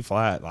drop D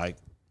flat, like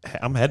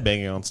I'm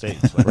headbanging on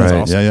stage. Like, that's Right.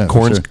 awesome. Yeah.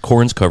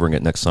 Korn's covering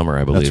it next summer,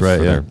 I believe. That's right,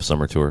 for yeah. their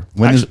summer tour.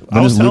 When Actually, I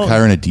is was Luke telling-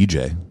 hiring a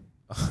DJ?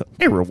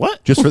 Hey,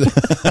 what? Just for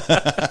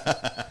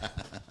the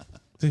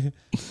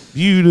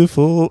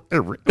Beautiful,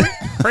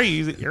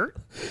 crazy.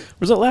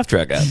 Where's that laugh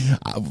track at?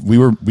 we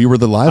were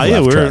the live yeah,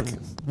 laugh we were- track.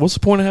 What's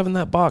the point of having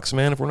that box,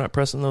 man, if we're not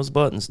pressing those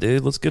buttons,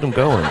 dude? Let's get them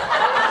going.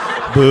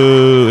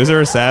 Boo. Is there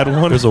a sad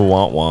one? There's a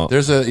want want.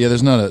 There's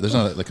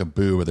not like a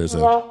boo, but there's a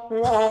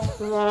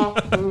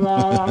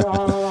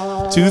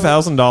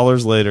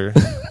 $2,000 later.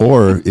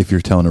 or if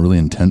you're telling a really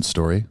intense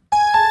story.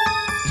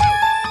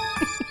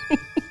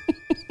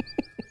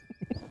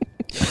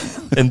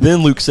 And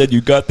then Luke said, you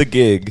got the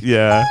gig.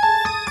 Yeah.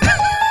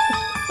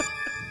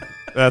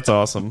 That's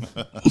awesome.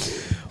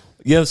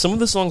 Yeah, some of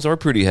the songs are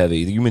pretty heavy.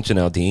 You mentioned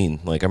Aldine.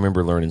 Like, I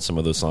remember learning some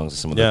of those songs in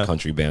some of the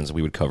country bands that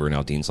we would cover an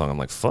Aldine song. I'm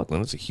like, fuck, man,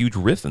 that's a huge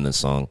riff in this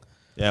song.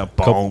 Yeah.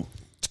 Boom.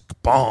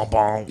 Boom.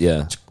 Boom.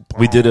 Yeah.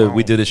 We did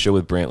a show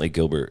with Brantley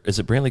Gilbert. Is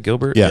it Brantley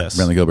Gilbert? Yeah, Yes.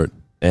 Brantley Gilbert.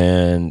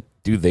 And,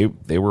 dude,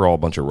 they were all a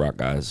bunch of rock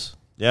guys.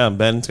 Yeah.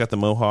 Ben's got the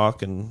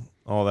mohawk and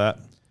all that.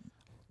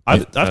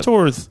 I've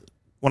toured with,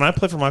 when I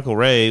played for Michael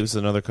Ray, who's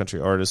another country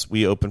artist,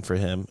 we opened for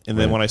him. And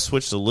then when I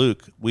switched to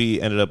Luke,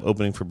 we ended up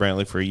opening for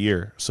Brantley for a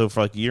year. So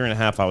for like a year and a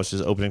half, I was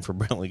just opening for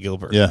Brantley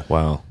Gilbert. Yeah.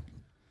 Wow.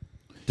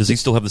 Does he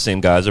still have the same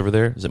guys over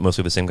there? Is it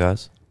mostly the same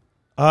guys?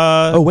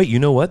 Oh, wait, you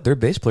know what? Their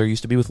bass player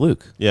used to be with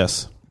Luke.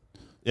 yes.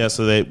 Yeah,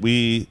 so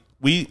we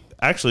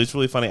actually, it's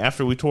really funny.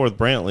 After we toured with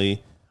Brantley,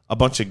 a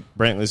bunch of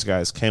Brantley's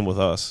guys came with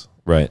us,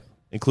 Right.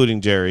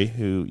 including Jerry,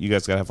 who you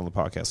guys got to have on the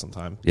podcast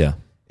sometime. Yeah.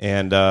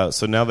 And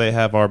so now they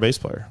have our bass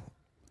player.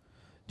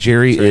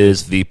 Jerry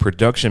is the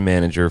production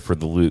manager for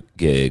the Luke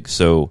gig.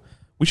 So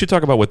we should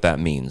talk about what that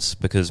means,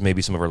 because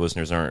maybe some of our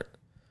listeners aren't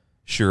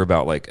sure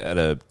about, like, at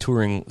a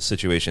touring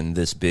situation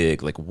this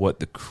big, like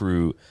what the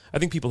crew, I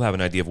think people have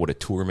an idea of what a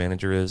tour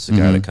manager is, a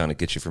guy that kind of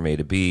gets you from A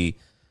to B,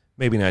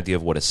 maybe an idea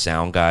of what a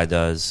sound guy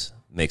does,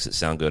 makes it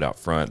sound good out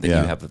front. Then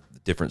you have a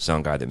different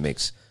sound guy that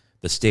makes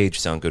the stage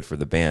sound good for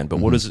the band. But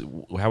what is it,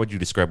 how would you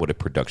describe what a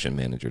production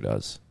manager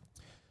does?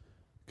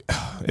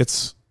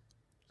 It's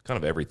Kind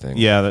of everything.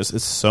 Yeah,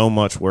 it's so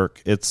much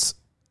work. It's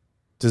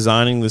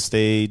designing the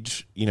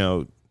stage,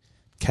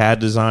 CAD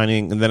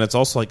designing, and then it's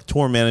also like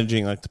tour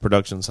managing, like the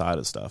production side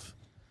of stuff,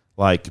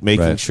 like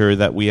making sure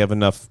that we have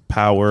enough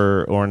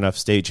power or enough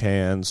stage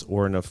hands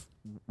or enough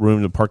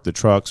room to park the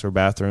trucks or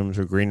bathrooms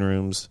or green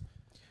rooms.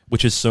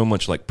 Which is so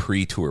much like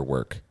pre-tour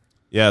work.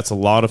 Yeah, it's a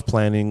lot of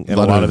planning and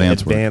a lot of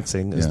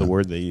advancing is the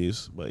word they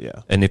use. But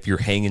yeah. And if you're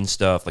hanging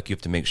stuff, like you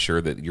have to make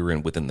sure that you're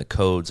within the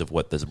codes of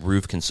what the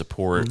roof can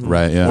support.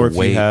 Right, yeah. Or if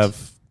weight. you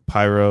have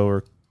pyro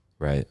or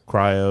Right.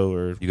 cryo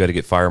or You got to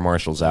get fire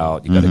marshals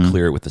out. You got to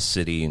clear it with the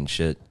city and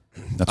shit.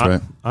 That's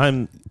right.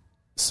 I'm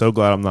so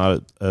glad I'm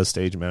not a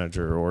stage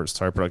manager or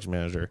production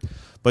manager.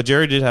 But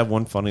Jerry did have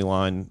one funny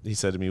line he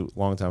said to me a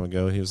long time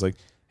ago. He was like,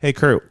 "Hey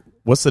Kurt,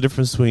 what's the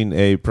difference between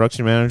a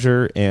production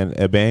manager and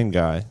a band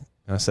guy?"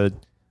 And I said,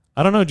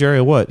 "I don't know,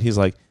 Jerry, what?" He's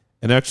like,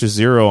 "An extra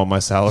zero on my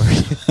salary."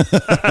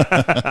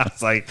 I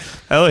was like,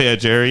 "Hell yeah,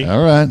 Jerry."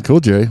 All right. Cool,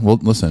 Jerry. Well,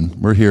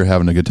 listen, we're here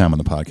having a good time on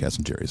the podcast,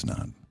 and Jerry's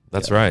not.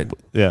 That's right.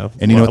 Yeah.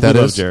 And you know what that we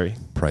love is? Jerry.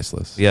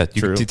 Priceless. Yeah,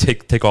 you True. can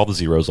take all the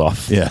zeros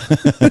off. Yeah.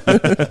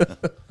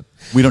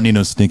 We don't need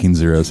no stinking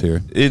zeros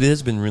here. It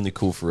has been really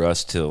cool for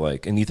us to,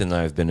 like, and Ethan and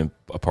I have been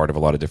a part of a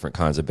lot of different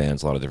kinds of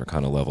bands, a lot of different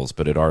kind of levels,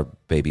 but at our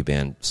baby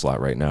band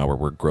slot right now where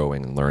we're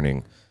growing and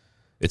learning,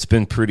 it's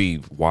been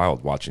pretty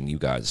wild watching you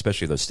guys,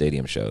 especially those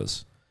stadium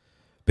shows.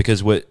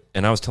 Because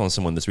and I was telling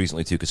someone this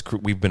recently too, because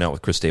we've been out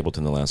with Chris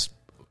Stapleton the last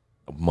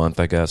month,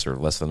 I guess, or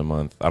less than a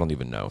month. I don't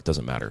even know. It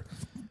doesn't matter.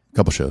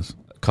 Couple shows.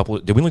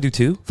 Did we only do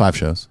 2? 5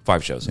 shows.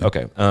 5 shows. Yeah.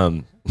 Okay.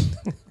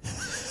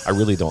 I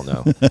really don't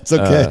know. That's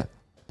okay.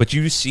 But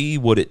you see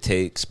what it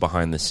takes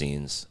behind the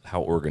scenes,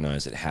 how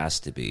organized it has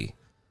to be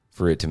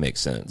for it to make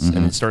sense.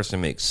 And it starts to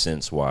make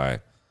sense why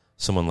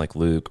someone like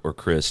Luke or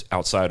Chris,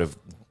 outside of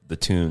the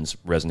tunes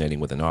resonating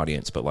with an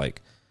audience, but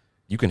like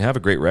you can have a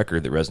great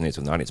record that resonates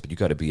with an audience, but you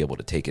got to be able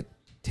to take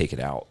it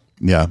out.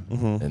 Yeah.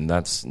 And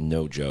that's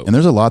no joke. And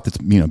there's a lot that's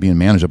being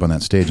managed up on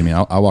that stage. I mean,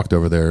 I walked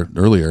over there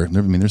earlier.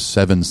 There's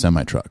 7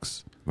 semi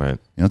trucks. Right.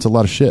 It's a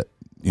lot of shit.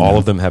 All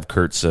of them have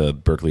Kurt's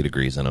Berkeley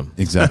degrees in them.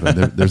 Exactly.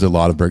 There's a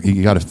lot of Berkeley.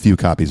 You got a few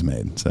copies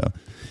made. So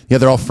yeah,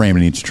 they're all framed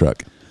in each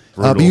truck.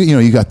 But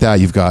you got that.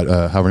 You've got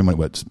however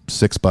many,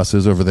 6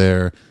 buses over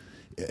there.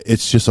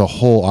 It's just a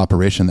whole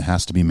operation that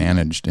has to be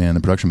managed, and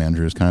the production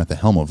manager is kind of at the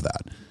helm of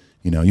that.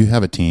 You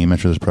have a team. I'm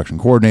sure there's a production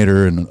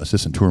coordinator and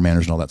assistant tour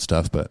manager and all that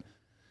stuff, but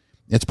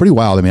it's pretty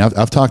wild. I mean,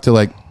 I've talked to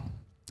like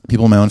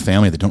people in my own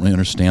family that don't really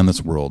understand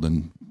this world,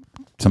 and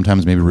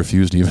sometimes maybe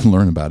refuse to even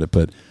learn about it.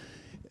 But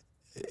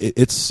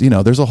it's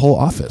there's a whole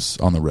office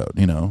on the road.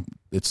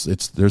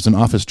 There's an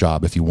office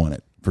job if you want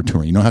it for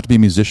touring. You don't have to be a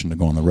musician to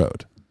go on the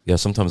road. Yeah,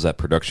 sometimes that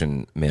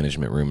production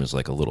management room is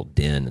like a little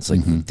den. It's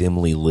like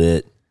dimly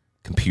lit,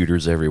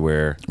 computers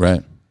everywhere.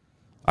 Right.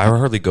 I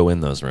hardly go in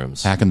those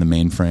rooms. Hacking the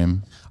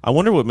mainframe. I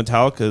wonder what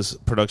Metallica's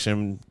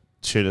production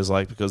shit is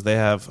like, because they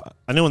have.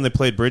 I know when they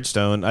played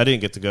Bridgestone, I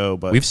didn't get to go,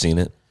 but we've seen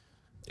it.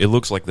 It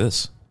looks like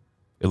this.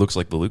 It looks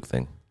like the Luke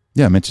thing.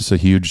 Yeah, I mean, it's just a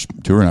huge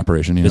touring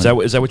operation. Is that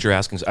what you're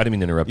asking? I didn't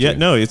mean to interrupt you. Yeah,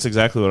 no, it's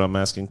exactly what I'm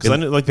asking. Because I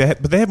know, like,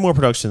 but they have more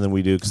production than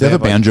we do. They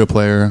have a banjo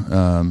player.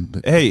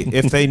 Hey,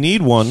 if they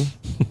need one,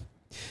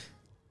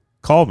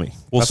 call me.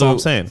 That's all I'm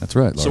saying. That's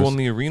right. Lars. So on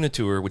the arena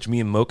tour, which me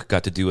and Moke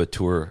got to do a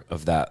tour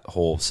of that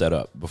whole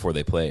setup before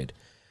they played,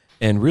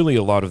 and really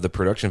a lot of the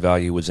production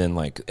value was in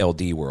like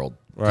LD world.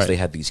 Because they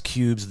had these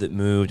cubes that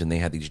moved and they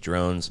had these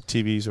drones.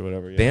 TVs or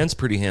whatever. Yeah. Band's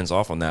pretty hands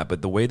off on that,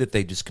 but the way that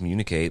they just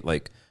communicate,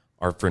 like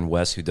our friend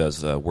Wes who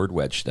does Word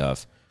Wedge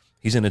stuff,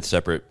 he's in a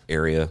separate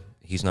area.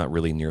 He's not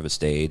really near the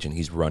stage, and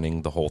he's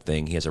running the whole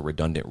thing. He has a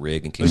redundant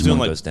rig in case one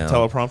goes down.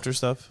 Teleprompter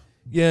stuff?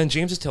 Yeah, and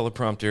James's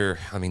teleprompter,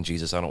 I mean,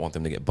 Jesus, I don't want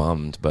them to get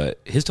bummed,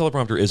 but his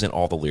teleprompter isn't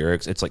all the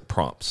lyrics. It's like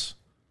prompts.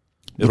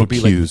 It'll be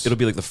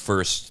like the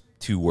first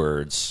 2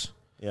 words.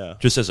 Yeah,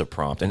 just as a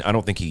prompt, and I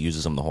don't think he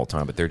uses them the whole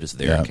time, but they're just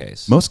there in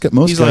case. Most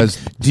He's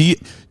guys, like,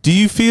 do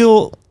you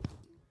feel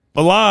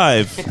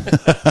alive?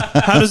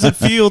 How does it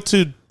feel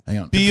to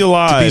be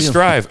alive? To be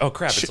strive. Oh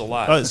crap, it's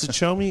alive. Is it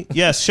show me?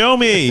 Yes, show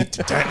me.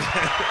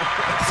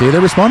 See, they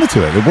responded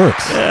to it. It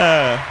works.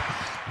 Yeah.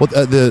 Well,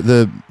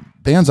 the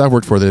bands I've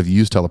worked for that have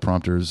used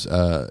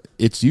teleprompters,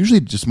 it's usually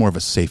just more of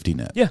a safety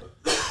net. Yeah,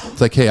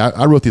 it's like, hey,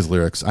 I wrote these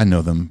lyrics, I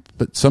know them,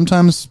 but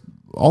sometimes.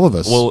 All of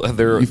us. Well,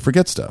 you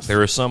forget stuff.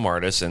 There are some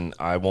artists, and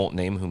I won't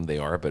name whom they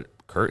are, but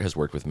Kurt has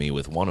worked with me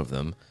with one of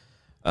them.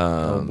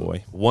 Oh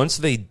boy! Once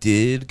they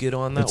did get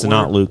on that,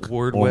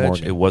 word wedge.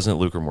 Morgan. It wasn't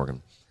Luke or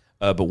Morgan.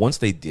 But once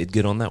they did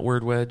get on that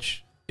word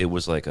wedge, it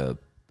was like a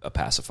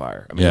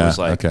pacifier. I mean, it was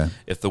like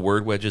if the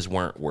word wedges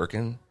weren't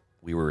working,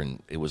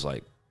 it was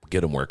like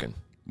get them working.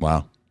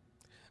 Wow!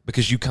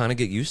 Because you kind of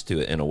get used to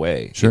it in a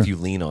way if you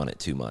lean on it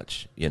too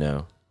much,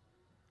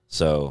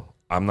 So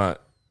I'm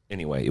not.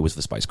 Anyway, it was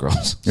the Spice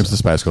Girls. It was the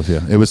Spice Girls, yeah.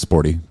 It was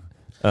sporty.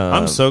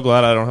 I'm so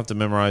glad I don't have to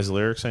memorize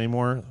lyrics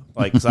anymore,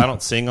 like, because I don't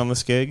sing on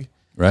this gig.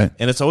 Right.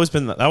 And it's always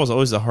been, that was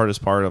always the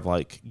hardest part of,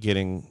 like,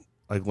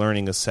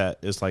 learning a set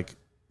is, like,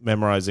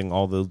 memorizing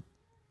all the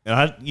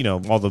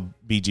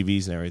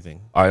BGVs and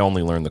everything. I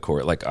only learned the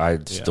chord. Like, I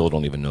still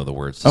don't even know the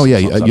words. Oh, yeah.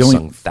 I've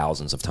sung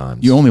thousands of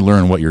times. You only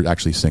learn what you're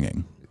actually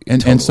singing.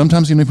 And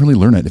sometimes you don't even really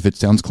learn it. If it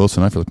sounds close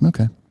enough, you're like,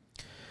 okay.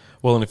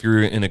 Well, and if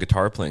you're in a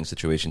guitar playing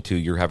situation too,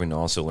 you're having to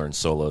also learn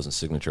solos and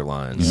signature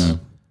lines.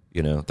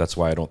 Yeah. That's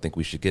why I don't think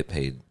we should get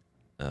paid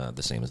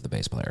the same as the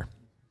bass player.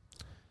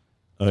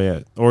 Oh yeah,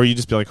 or you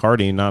just be like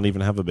Hardy and not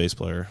even have a bass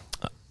player.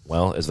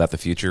 Well, is that the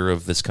future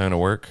of this kind of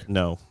work?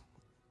 No,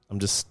 I'm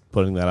just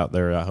putting that out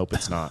there. I hope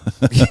it's not.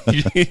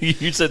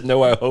 You said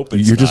no. I hope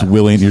it's You're not. just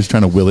willing. You're just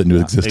trying to will it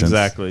into existence.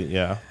 Exactly.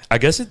 Yeah. I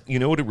guess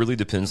what it really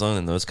depends on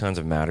in those kinds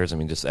of matters. I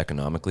mean, just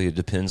economically, it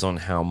depends on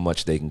how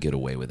much they can get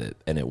away with it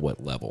and at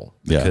what level.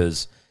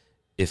 Because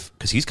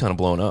because he's kind of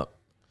blown up.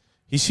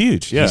 He's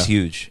huge. Yeah, he's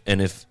huge.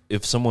 And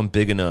if someone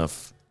big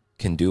enough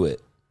can do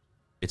it,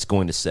 it's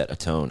going to set a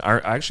tone. I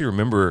actually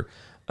remember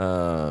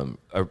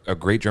a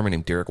great drummer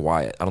named Derek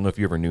Wyatt. I don't know if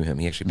you ever knew him.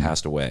 He actually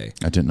passed away.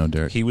 I didn't know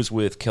Derek. He was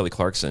with Kelly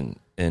Clarkson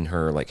in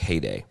her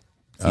heyday.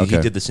 He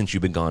did the Since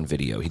You've Been Gone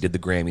video. He did the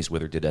Grammys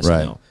with her, did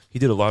SNL. Right. He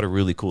did a lot of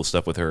really cool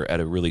stuff with her at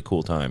a really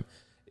cool time.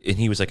 And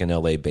he was like an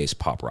LA-based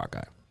pop rock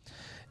guy.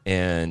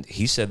 And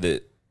he said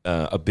that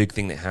a big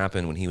thing that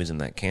happened when he was in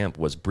that camp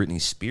was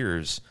Britney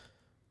Spears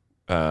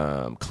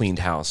cleaned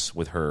house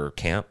with her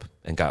camp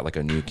and got like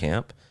a new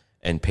camp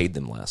and paid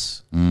them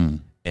less.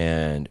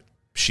 And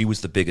she was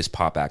the biggest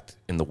pop act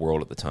in the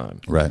world at the time.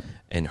 Right.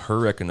 And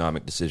her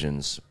economic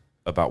decisions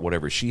about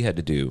whatever she had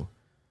to do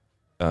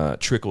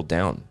trickled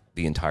down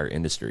the entire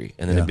industry.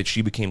 And then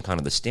she became kind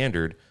of the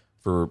standard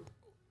for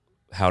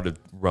how to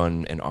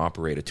run and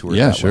operate a tour at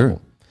that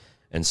level.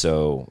 And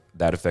so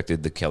that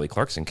affected the Kelly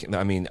Clarkson.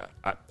 I mean,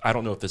 I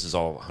don't know if this is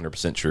all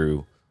 100%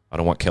 true. I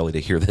don't want Kelly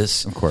to hear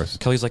this. Of course.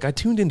 Kelly's like, I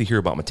tuned in to hear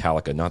about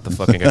Metallica, not the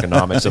fucking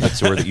economics of a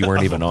tour that you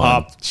weren't even on.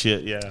 Pop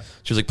shit, yeah.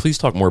 She was like, please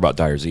talk more about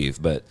Dyer's Eve.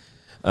 But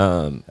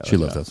She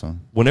loves that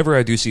song. Whenever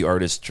I do see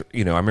artists, I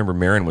remember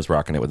Marin was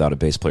rocking it without a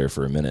bass player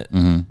for a minute.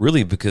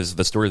 Really, because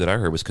the story that I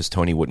heard was because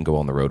Tony wouldn't go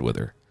on the road with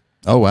her.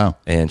 Oh, wow.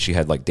 And she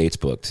had like dates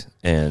booked.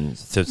 And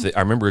so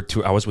I remember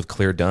I was with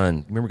Claire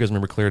Dunn. You guys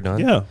remember Claire Dunn?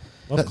 Yeah.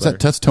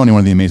 That's Tony, one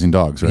of the amazing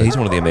dogs, right? Yeah, he's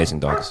one of the amazing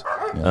dogs.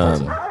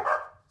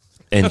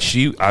 And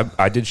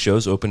I did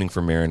shows opening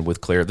for Marin with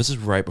Claire. This is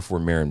right before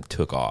Marin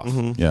took off.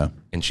 Yeah.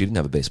 And she didn't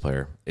have a bass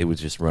player. It was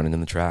just running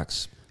in the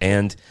tracks.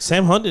 And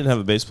Sam Hunt didn't have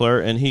a bass player,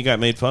 and he got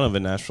made fun of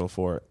in Nashville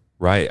for it.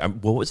 right,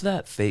 what was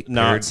that fake?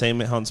 Not Sam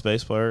Hunt's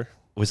bass player.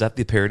 Was that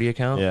the parody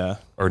account? Yeah.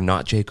 Or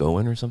not Jake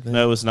Owen or something?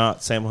 No, it was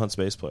not Sam Hunt's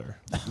bass player.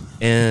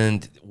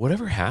 And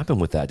whatever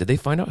happened with that? Did they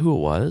find out who it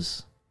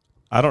was?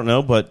 I don't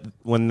know, but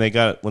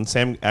when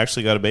Sam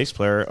actually got a bass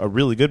player, a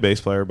really good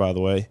bass player, by the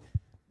way,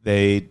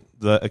 the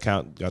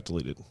account got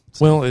deleted.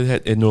 Well,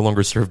 it no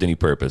longer served any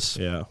purpose.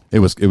 Yeah. It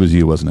was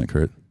you, wasn't it,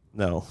 Kurt?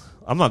 No,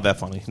 I'm not that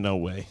funny. No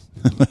way.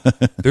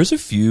 There's a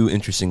few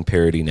interesting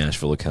parody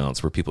Nashville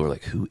accounts where people are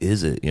like, "Who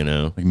is it?"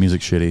 Like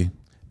music shitty.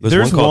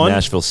 There's one called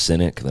Nashville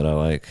Cynic that I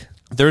like.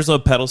 There's a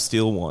pedal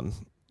steel one,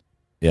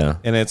 Yeah.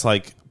 and it's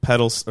like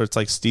pedals, or it's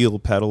like steel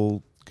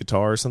pedal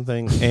guitar or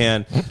something.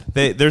 And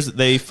they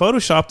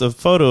photoshopped a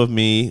photo of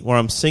me where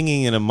I'm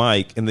singing in a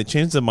mic, and they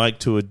changed the mic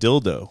to a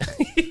dildo.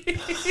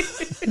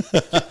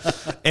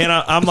 And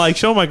I'm like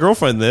showing my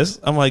girlfriend this.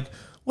 I'm like,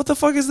 what the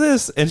fuck is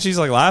this? And she's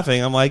like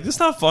laughing. I'm like, it's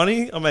not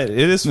funny. I mean, it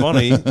is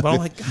funny, but I'm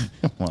like,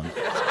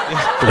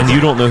 God. And you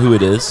don't know who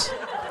it is?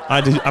 I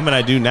do. I mean,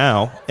 I do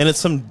now, and it's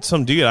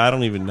some dude I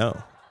don't even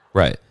know.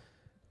 Right.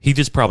 He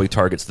just probably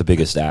targets the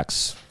biggest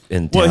acts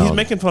in town. Well, he's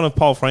making fun of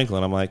Paul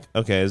Franklin. I'm like,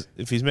 okay,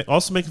 if he's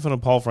also making fun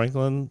of Paul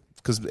Franklin,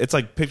 because it's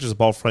like pictures of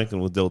Paul Franklin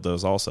with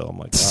dildos also. I'm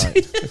like, all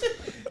right.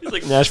 He's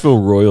like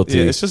Nashville royalty.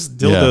 Yeah, it's just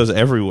dildos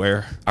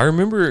everywhere. I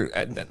remember,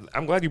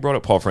 I'm glad you brought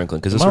up Paul Franklin.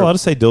 Am I allowed to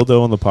say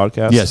dildo on the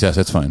podcast? Yes,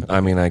 that's fine.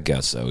 I mean, I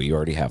guess so. You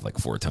already have like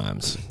 4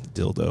 times.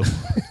 Dildo.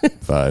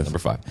 5. Number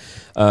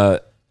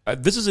 5.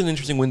 This is an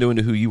interesting window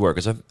into who you are,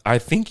 because I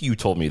think you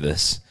told me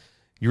this.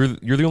 You're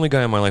the only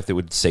guy in my life that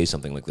would say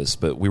something like this,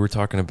 but we were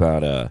talking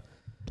about,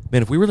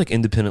 man, if we were like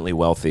independently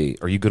wealthy,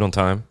 are you good on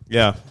time?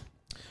 Yeah.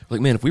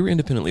 Like, man, if we were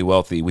independently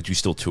wealthy, would you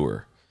still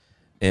tour?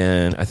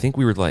 And I think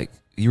you were like,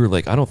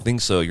 I don't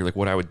think so. You're like,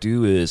 what I would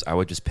do is I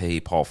would just pay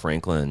Paul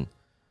Franklin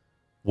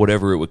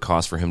whatever it would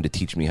cost for him to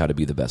teach me how to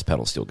be the best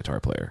pedal steel guitar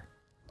player.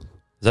 Does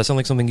that sound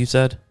like something you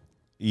said?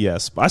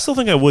 Yes, but I still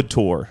think I would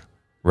tour.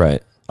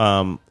 Right.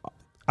 I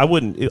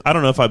wouldn't. I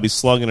don't know if I'd be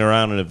slugging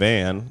around in a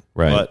van.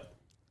 Right. But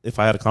if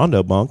I had a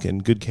condo bunk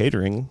and good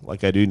catering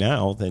like I do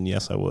now, then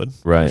yes, I would.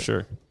 Right. For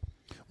sure.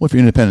 Well, if you're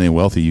independently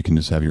wealthy, you can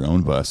just have your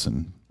own bus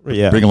and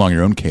bring along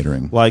your own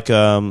catering. Like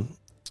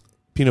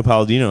Pino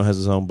Palladino has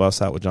his own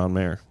bus out with John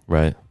Mayer,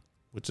 Right.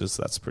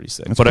 that's pretty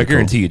sick. But I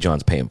guarantee you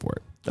John's paying for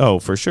it. Oh,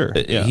 for sure.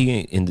 Yeah.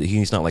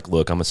 He's not like,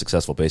 look, I'm a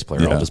successful bass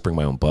player. Yeah. I'll just bring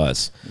my own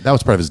bus. That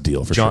was part of his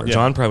deal, for sure.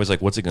 John probably was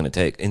like, what's it going to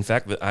take? In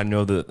fact, I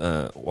know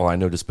that, I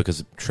know this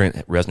because Trent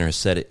Reznor has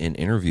said it in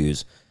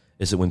interviews,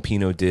 is that when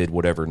Pino did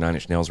whatever Nine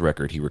Inch Nails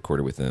record he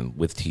recorded with him,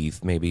 With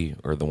Teeth maybe,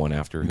 or the one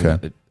after. Okay.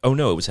 It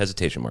was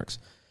Hesitation Marks.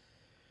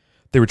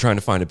 They were trying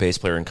to find a bass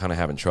player and kind of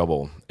having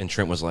trouble. And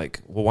Trent was like,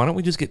 well, why don't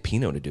we just get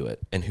Pino to do it?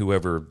 And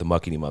whoever the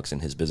muckety mucks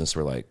in his business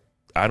were like,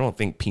 I don't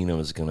think Pino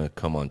is going to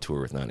come on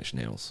tour with Nine Inch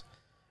Nails.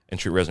 And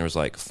Trent Reznor was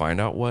like, find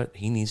out what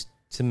he needs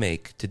to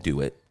make to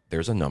do it.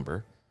 There's a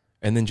number.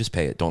 And then just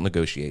pay it. Don't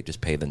negotiate.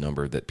 Just pay the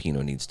number that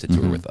Pino needs to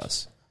tour with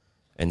us.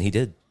 And he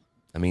did.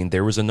 I mean,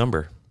 there was a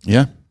number.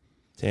 Yeah,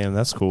 Damn,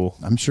 that's cool.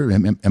 I'm sure.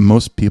 And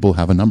most people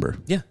have a number.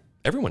 Yeah,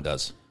 everyone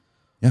does.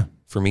 Yeah.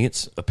 For me,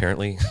 it's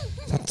apparently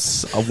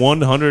It's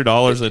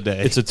 $100 a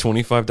day. it's a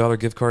 $25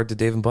 gift card to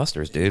Dave &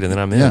 Buster's, dude, and then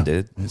I'm in, Yeah.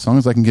 dude. As long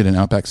as I can get an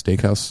Outback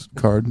Steakhouse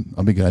card,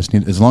 I'll be good.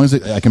 As long as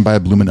I can buy a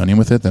Bloomin' Onion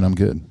with it, then I'm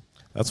good.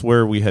 That's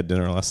where we had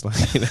dinner last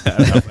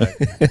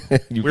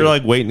night. We were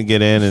like waiting to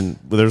get in, and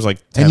there's like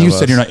 10 And you of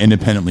said us. you're not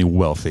independently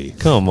wealthy.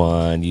 Come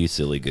on, you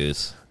silly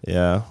goose.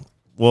 Yeah.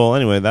 Well,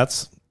 anyway,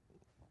 that's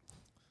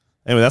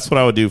what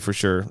I would do for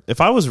sure.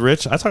 If I was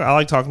rich, I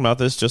like talking about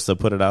this just to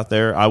put it out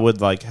there. I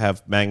would like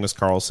have Magnus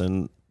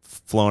Carlsen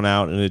flown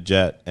out in a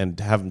jet and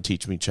have him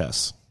teach me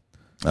chess.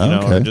 You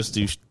know, Okay. and just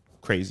do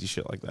crazy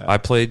shit like that. I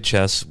played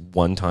chess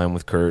one time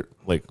with Kurt.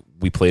 Like,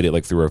 we played it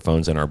like through our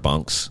phones in our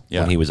bunks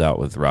Yeah. when he was out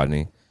with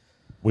Rodney.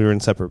 We were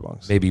in separate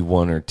bunks. Maybe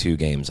 1 or 2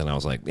 games, and I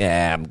was like,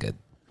 yeah, I'm good.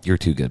 You're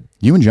too good.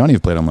 You and Johnny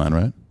have played online,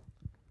 right?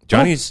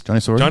 Johnny Sorry?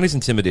 Johnny's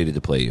intimidated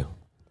to play you.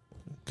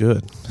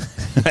 Good.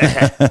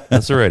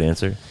 That's the right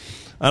answer.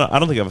 I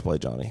don't think I've ever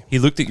played Johnny. He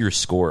looked at your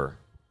score.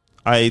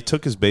 I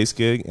took his bass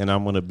gig, and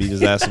I'm going to beat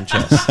his ass in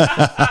chess.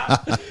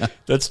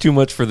 That's too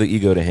much for the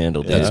ego to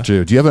handle, dude. That's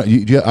true. Do you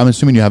have I'm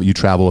assuming you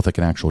travel with like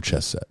an actual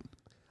chess set.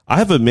 I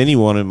have a mini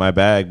one in my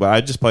bag, but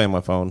I just play on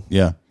my phone.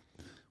 Yeah.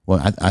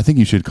 Well, I think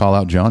you should call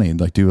out Johnny and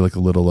like do like a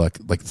little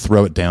like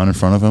throw it down in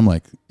front of him,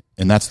 like,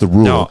 and that's the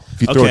rule. No.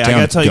 If you throw Okay, it down, I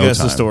got to tell you go guys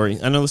the time. story.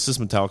 I know this is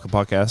Metallica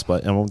podcast,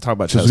 but I'm going to talk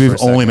about chess Because for a we've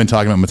second. only been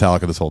talking about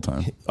Metallica this whole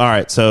time. All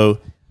right, so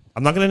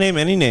I'm not going to name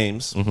any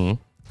names,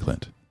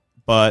 Clint.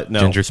 but no.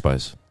 Ginger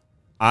Spice.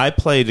 I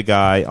played a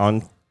guy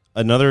on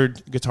another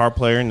guitar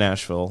player in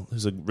Nashville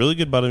who's a really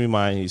good buddy of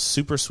mine. He's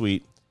super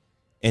sweet.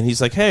 And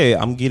he's like, hey,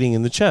 I'm getting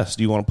in the chess.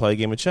 Do you want to play a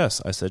game of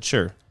chess? I said,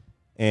 sure.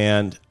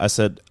 And I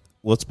said,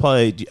 let's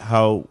play.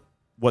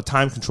 What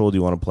time control do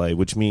you want to play?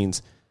 Which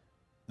means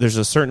there's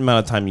a certain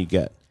amount of time you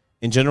get.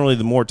 And generally,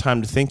 the more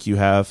time to think you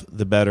have,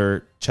 the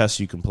better chess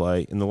you can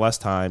play. And the less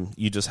time,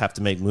 you just have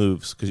to make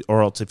moves.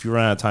 Or else if you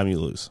run out of time, you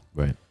lose.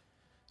 Right.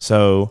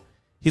 So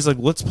he's like,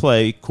 let's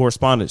play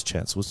correspondence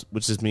chess,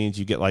 which just means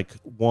you get like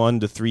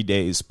 1 to 3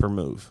 days per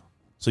move.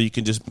 So you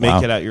can just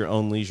make it at your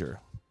own leisure.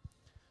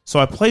 So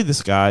I played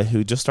this guy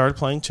who just started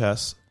playing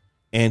chess,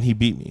 and he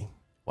beat me.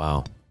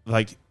 Wow.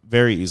 Like,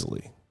 very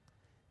easily.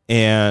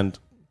 And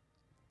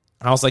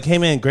I was like, hey,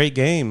 man, great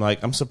game.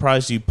 Like, I'm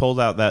surprised you pulled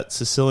out that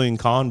Sicilian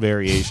Con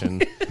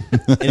variation.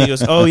 And he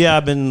goes, oh, yeah,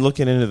 I've been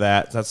looking into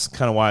that. That's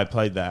kind of why I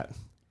played that.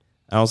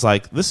 And I was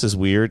like, this is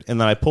weird. And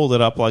then I pulled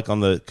it up like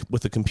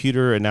with the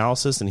computer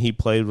analysis, and he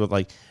played with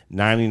like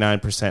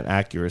 99%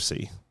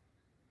 accuracy.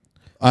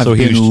 I've So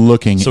he been was-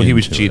 looking. So he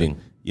was into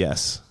cheating.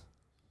 Yes.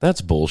 That's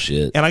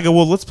bullshit. And I go,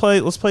 well, let's play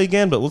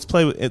again, but let's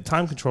play with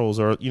time controls,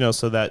 or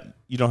so that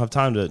you don't have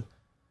time to.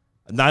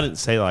 And I didn't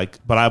say like,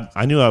 but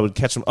I knew I would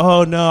catch him.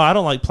 Oh no, I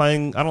don't like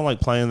playing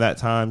that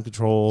time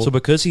control. So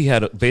because he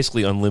had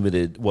basically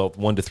unlimited,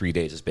 1 to 3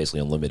 days is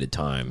basically unlimited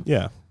time.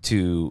 yeah,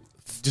 To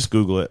just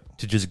Google it.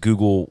 just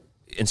Google,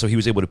 and so he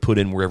was able to put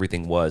in where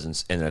everything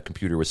was, and a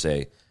computer would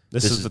say,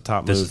 This is the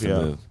top this move, is the yeah.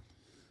 move.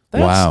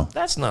 Wow.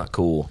 That's not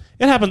cool.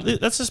 It happened.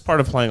 That's just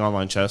part of playing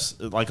online chess.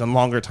 Like on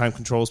longer time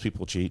controls,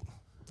 people cheat.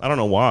 I don't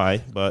know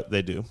why, but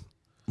they do.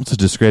 It's a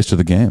disgrace to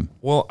the game.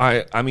 Well,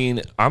 I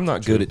mean, I'm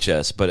not good at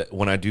chess, but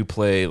when I do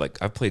play, like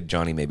I've played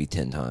Johnny maybe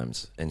 10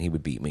 times, and he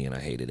would beat me, and I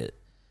hated it.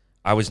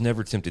 I was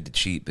never tempted to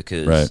cheat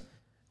because Right.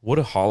 what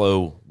a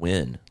hollow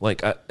win.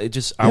 Like I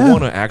Yeah.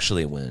 want to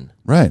actually win.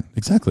 Right.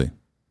 Exactly.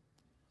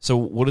 So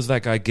what does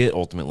that guy get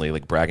ultimately?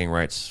 Like bragging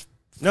rights?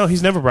 No,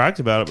 he's never bragged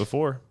about it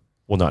before.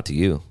 Well, not to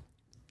you.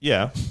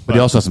 Yeah, But he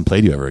also hasn't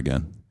played you ever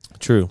again.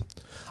 true.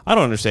 I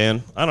don't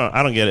understand. I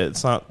don't get it.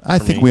 It's not. I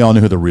for think me. we all know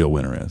who the real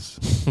winner is.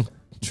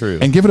 True.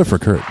 And give it up for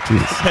Kurt.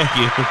 Jeez. Thank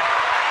you.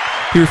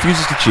 He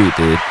refuses to cheat,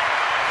 dude.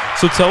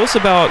 So tell us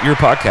about your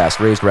podcast,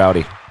 Raised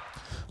Rowdy.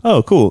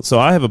 Oh, cool. So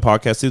I have a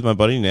podcast with my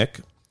buddy Nick,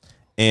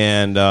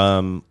 and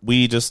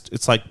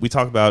it's like we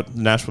talk about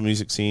the Nashville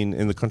music scene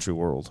in the country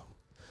world.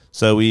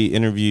 So we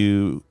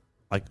interview,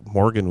 like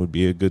Morgan would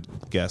be a good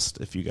guest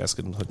if you guys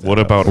can hook that What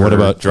up. about What her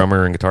about-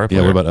 drummer and guitar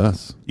player? Yeah, what about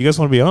us? You guys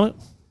want to be on it?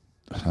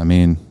 I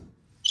mean,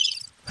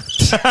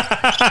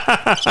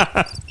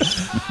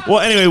 Well,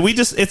 anyway,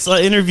 it's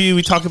an interview.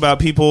 We talk about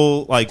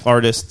people like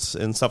artists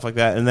and stuff like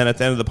that, and then at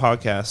the end of the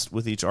podcast,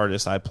 with each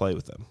artist, I play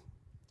with them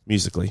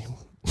musically.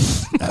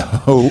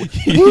 oh,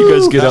 you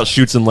guys get out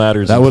shoots and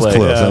ladders. that and was play.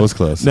 close. That was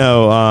close.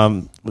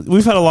 No,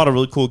 we've had a lot of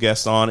really cool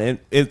guests on, and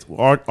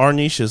our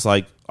niche is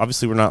like,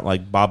 obviously we're not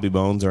like Bobby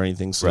Bones or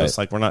anything, so Right. it's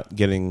like we're not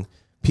getting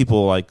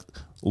people like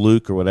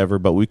Luke or whatever,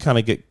 but we kind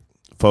of get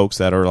folks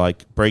that are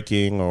like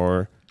breaking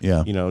or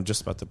Yeah.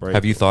 just about to break.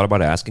 Have you thought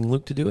about asking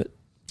Luke to do it?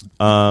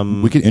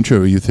 We could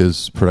intro you with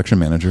his production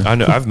manager. I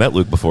know I've met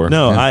Luke before.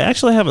 No, Yeah. I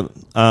actually haven't.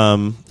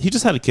 He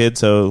just had a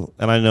kid, and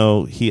I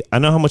know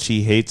how much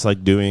he hates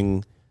like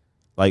doing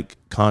like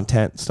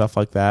content stuff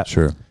like that.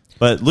 Sure.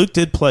 But Luke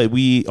did play.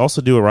 We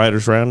also do a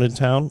writers' round in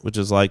town, which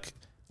is like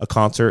a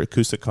concert,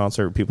 acoustic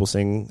concert, where people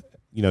sing,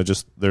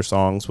 just their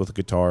songs with a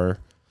guitar.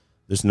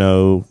 There's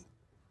no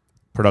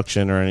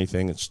production or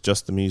anything. It's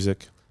just the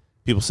music.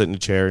 People sit in a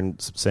chair and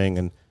sing.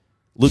 And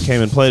Luke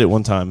came and played it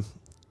one time.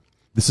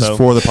 This So- is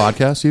for the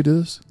podcast you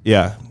do this?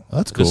 Yeah. Oh,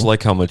 that's cool. Just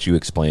like how much you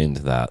explained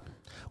that.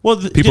 Well,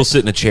 People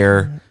sit in a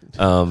chair.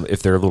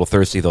 If they're a little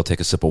thirsty, they'll take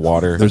a sip of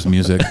water. There's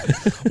music.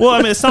 Well,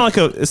 I mean, it's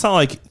not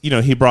like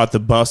he brought the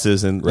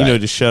buses and Right.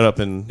 just showed up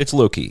and It's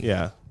low key.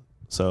 yeah.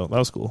 So that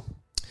was cool.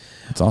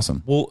 It's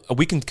awesome. Well,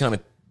 we can kind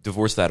of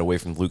divorce that away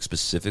from Luke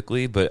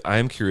specifically, but I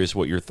am curious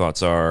what your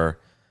thoughts are.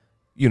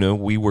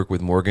 We work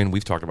with Morgan.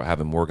 We've talked about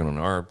having Morgan on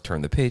our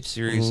Turn the Page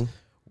series.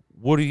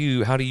 How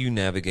do you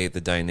navigate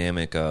the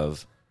dynamic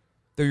of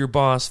they're your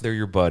boss, they're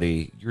your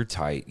buddy, you're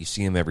tight, you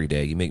see him every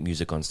day, you make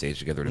music on stage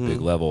together at a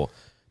big level.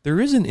 There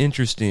is an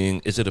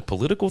interesting, is it a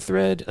political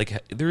thread?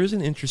 Like there is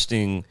an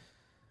interesting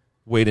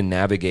way to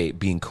navigate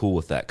being cool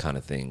with that kind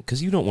of thing,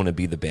 because you don't want to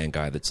be the band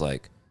guy that's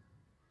like,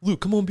 Luke,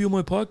 come on, be on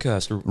my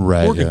podcast, or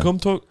Right, Morgan, yeah. come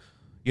talk.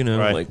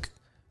 Right. Like,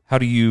 how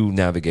do you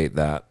navigate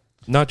that?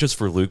 Not just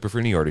for Luke, but for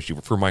any artist,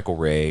 for Michael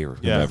Ray or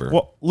whoever.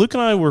 Well, Luke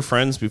and I were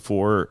friends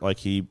before like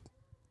he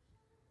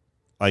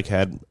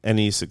had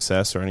any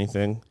success or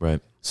anything.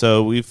 Right.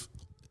 So we've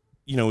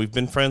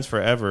been friends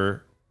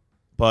forever,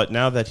 but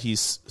now that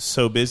he's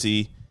so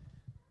busy,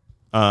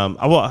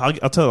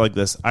 I'll tell you like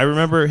this. I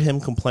remember him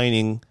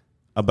complaining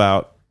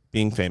about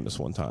being famous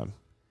one time,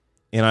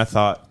 and I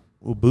thought,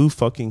 well, boo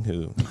fucking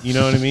who? You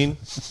know what I mean?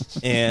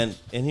 And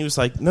he was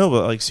like, no,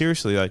 but like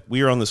seriously, like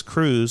we were on this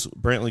cruise,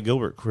 Brantley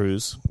Gilbert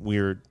cruise.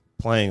 We were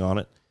playing on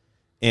it,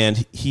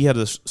 and he had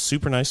this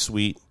super nice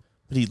suite,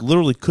 but he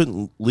literally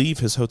couldn't leave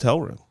his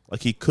hotel room.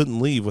 Like he couldn't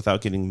leave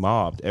without getting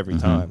mobbed every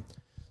time.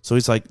 So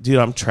he's like, dude,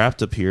 I'm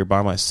trapped up here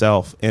by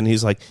myself. And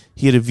he's like,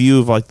 he had a view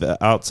of like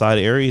the outside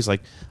area. He's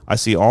like, I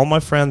see all my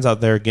friends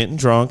out there getting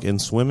drunk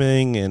and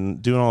swimming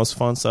and doing all this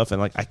fun stuff. And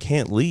like, I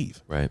can't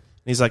leave. Right. And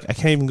he's like, I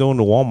can't even go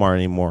into Walmart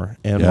anymore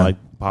and like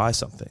buy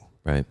something.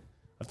 Right.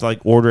 I have to like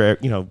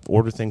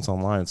order things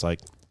online. It's like,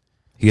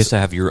 He has to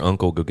have your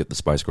uncle go get the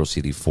Spice Girls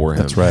CD for him.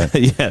 That's right.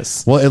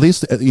 yes. Well, at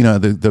least,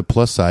 the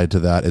plus side to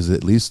that is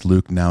at least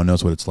Luke now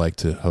knows what it's like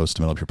to host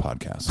a Metal Up Your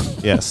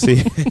podcast. Yes.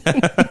 See,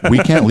 We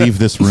can't leave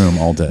this room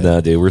all day.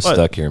 No, dude, we're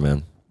stuck here,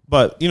 man.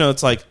 but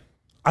it's like,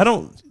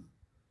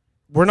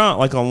 we're not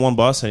like on one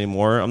bus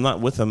anymore. I'm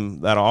not with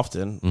him that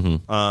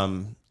often.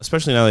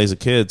 Especially now that he's a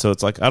kid. So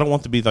it's like, I don't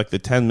want to be like the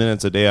 10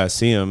 minutes a day I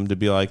see him to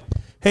be like,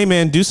 hey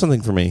man, do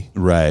something for me.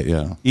 Right,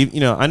 yeah.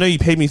 I know you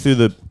paid me through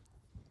the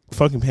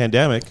fucking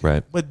pandemic,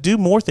 Right. but do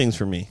more things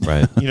for me.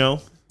 Right. Yeah.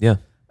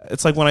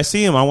 It's like when I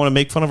see him, I want to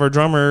make fun of our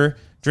drummer,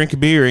 drink a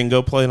beer, and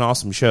go play an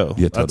awesome show.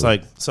 Yeah, That's totally.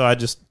 like, so I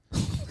just,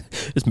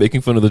 Just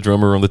making fun of the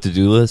drummer on the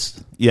to-do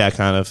list. yeah,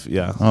 kind of,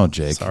 yeah. Oh,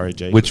 Jake. Sorry,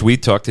 Jake. Which we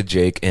talked to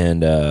Jake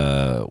and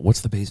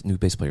what's the new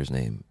bass player's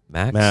name?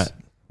 Matt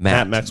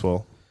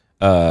Maxwell.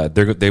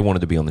 They wanted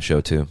to be on the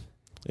show too.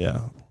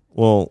 Yeah.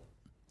 Well,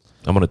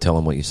 I'm going to tell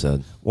him what you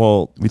said.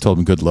 We told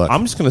him good luck.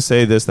 I'm just going to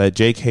say this, that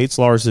Jake hates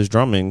Lars'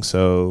 drumming,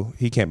 so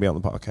he can't be on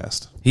the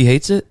podcast. He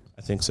hates it.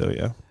 I think so,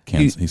 yeah.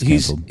 He's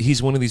canceled.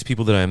 He's one of these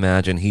people that I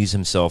imagine he's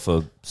himself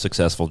a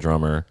successful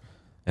drummer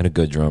and a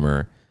good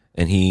drummer,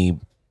 and he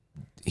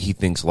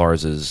thinks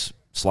Lars is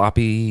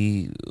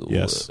sloppy.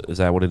 Yes. Is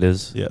that what it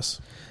is?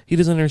 Yes. He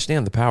doesn't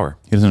understand the power.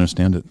 He doesn't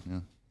understand it. Yeah.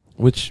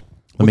 Which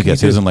Let me what can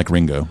guess, you he do? doesn't like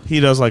Ringo. He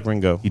does like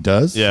Ringo. He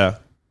does? Yeah.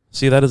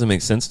 See, that doesn't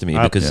make sense to me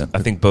because yeah.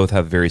 I think both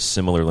have very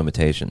similar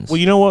limitations. Well,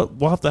 you know what?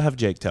 We'll have to have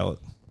Jake tell it.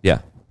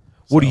 Yeah.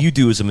 What do you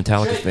do as a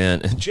Metallica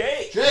fan?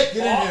 Jake! Jake, get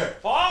in here.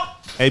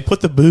 Hey,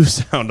 put the boo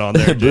sound on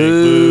there, Jake.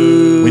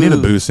 We need a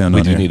boo sound We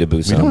on do here. need a boo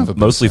We don't sound, have a boo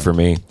mostly sound. for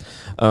me,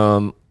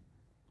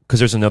 because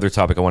there's another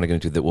topic I want to get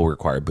into that will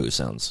require boo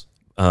sounds.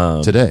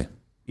 Today.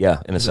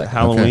 Yeah, in a second.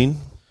 Halloween.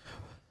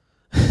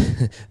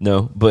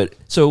 No, but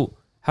so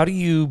how do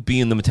you,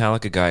 being the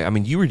Metallica guy? I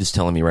mean, you were just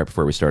telling me right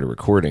before we started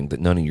recording that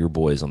none of your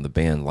boys on the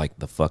band like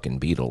the fucking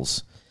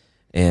Beatles.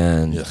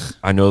 And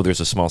I know there's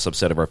a small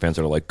subset of our fans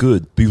that are like,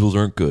 good, Beatles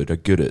aren't good. I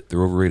get it.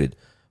 They're overrated.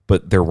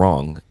 But they're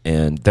wrong.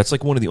 And that's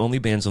like one of the only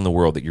bands in the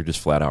world that you're just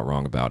flat out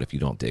wrong about if you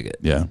don't dig it.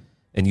 Yeah.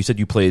 And you said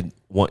you played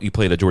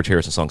a George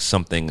Harrison song,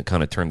 something that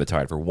kind of turned the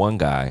tide for one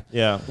guy.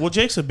 Yeah. Well,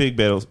 Jake's a big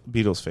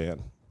Beatles fan.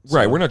 So-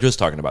 Right, we're not just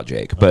talking about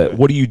Jake, but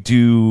what do you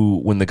do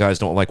when the guys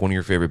don't like one of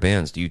your favorite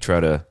bands? Do you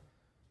try to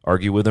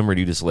argue with them, or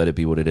do you just let it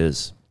be what it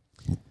is?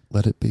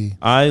 Let it be.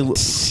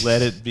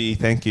 Let it be.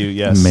 Thank you.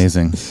 Yes.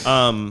 Amazing.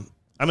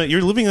 I mean,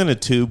 you're living in a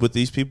tube with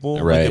these people,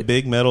 Right. like a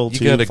big metal You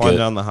tube gotta flying get-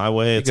 down the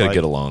highway. You It's gotta like,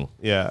 get along.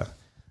 Yeah.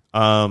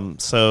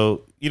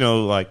 So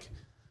like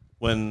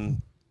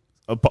when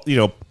a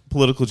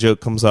political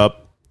joke comes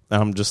up,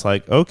 I'm just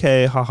like,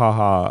 okay, ha ha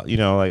ha.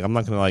 Like I'm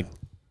not gonna like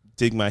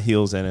dig my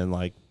heels in and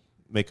like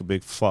make a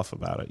big fluff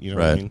about it. You know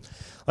what I Right. mean?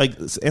 Like,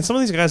 and some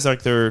of these guys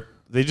like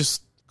they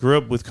just grew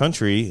up with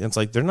country. And it's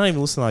like they're not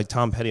even listening to like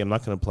Tom Petty. I'm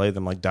not gonna play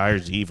them like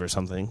Dyer's Eve or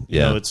something. You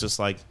Yeah. know, it's just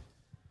like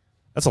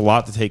that's a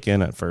lot to take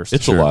in at first.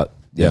 It's a lot.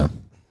 Yeah.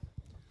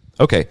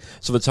 Okay,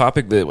 so the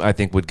topic that I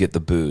think would get the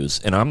booze,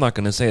 and I'm not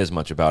going to say as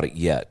much about it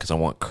yet because I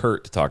want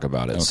Kurt to talk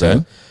about it. Okay.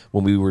 So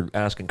when we were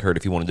asking Kurt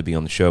if he wanted to be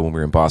on the show when we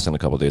were in Boston a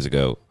couple of days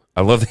ago,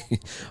 I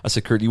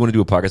said, Kurt, do you want to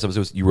do a podcast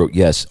episode? You wrote,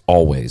 yes,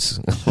 always.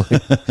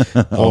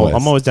 Well,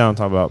 I'm always down to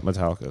talk about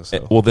Metallica.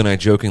 So. Well, then I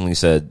jokingly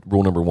said,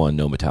 rule number 1,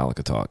 no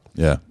Metallica talk.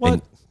 Yeah.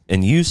 What?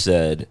 And you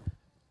said,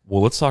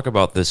 well, let's talk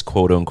about this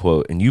quote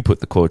unquote, and you put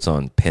the quotes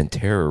on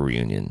Pantera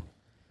reunion.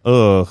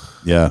 Ugh.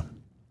 Yeah.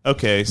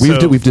 Okay.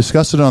 So We've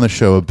discussed it on the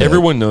show a bit.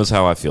 Everyone knows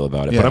how I feel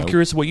about it, but Yeah. I'm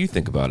curious what you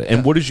think about it.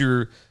 And what is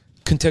your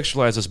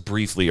contextualize us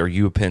briefly? Are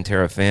you a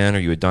Pantera fan? Are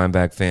you a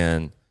Dimebag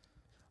fan?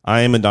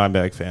 I am a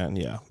Dimebag fan,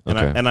 yeah, and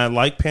Okay. I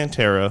like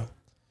Pantera.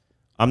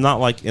 I'm not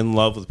like in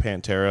love with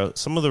Pantera.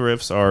 Some of the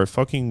riffs are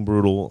fucking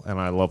brutal, and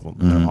I love them.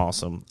 They're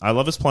awesome. I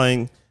love his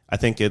playing. I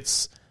think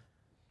it's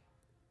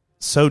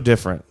so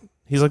different.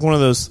 He's like one of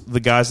the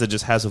guys that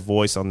just has a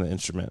voice on the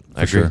instrument.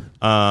 I agree. sure.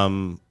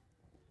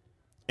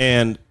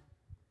 And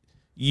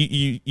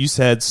you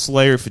said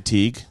Slayer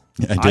fatigue.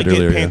 I did get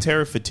earlier, yeah.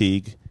 Pantera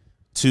fatigue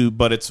too,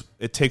 but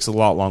it takes a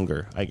lot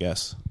longer, I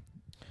guess.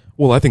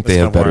 Well, I think they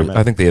That's have kinda where better. I'm at.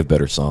 I think they have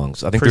better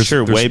songs. I think For there's,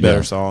 sure, there's- way better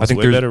yeah. songs, I think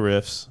way there's better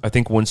riffs. I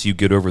think once you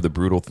get over the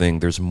brutal thing,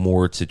 there's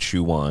more to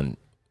chew on.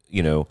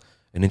 You know,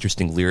 an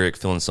interesting lyric.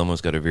 Phil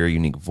Anselmo's got a very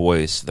unique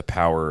voice. The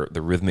power,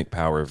 the rhythmic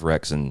power of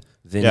Rex and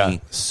Vinny. Yeah,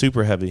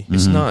 super heavy.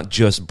 It's not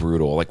just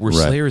brutal. Like where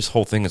Right. Slayer's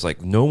whole thing is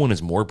like no one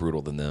is more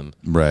brutal than them,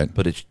 Right.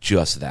 but it's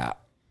just that.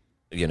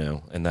 You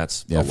know, and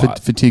that's Yeah. a lot.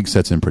 Fatigue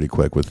sets in pretty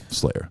quick with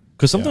Slayer.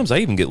 Because sometimes I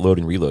even get load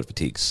and reload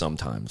fatigue.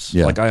 Sometimes,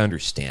 Yeah. like I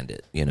understand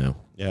it. You know.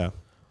 Yeah.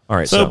 All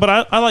right. So, but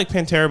I like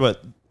Pantera,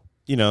 but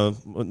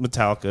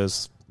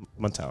Metallica's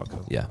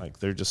Metallica. Yeah. like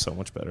they're just so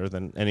much better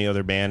than any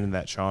other band in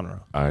that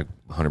genre. I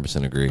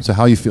 100% agree. So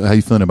how you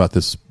feeling about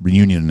this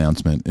reunion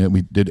announcement?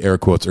 We did air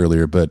quotes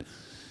earlier, but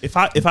If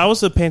I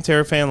was a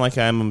Pantera fan like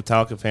I am a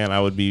Metallica fan,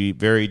 I would be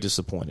very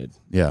disappointed.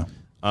 Yeah.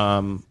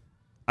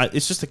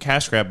 It's just a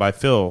cash grab by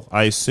Phil,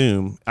 I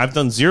assume. I've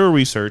done zero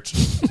research,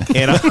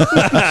 and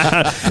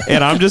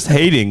I'm just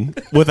hating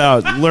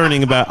without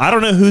learning about. I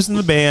don't know who's in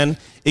the band.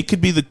 It could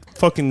be the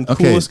fucking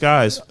coolest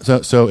guys.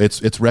 So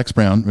it's Rex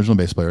Brown, original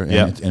bass player,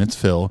 and it's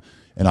Phil.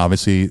 And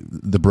obviously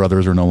the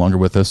brothers are no longer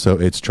with us, so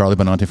it's Charlie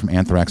Benante from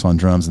Anthrax on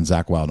drums and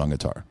Zach Wilde on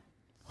guitar.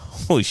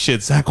 Holy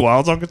shit, Zach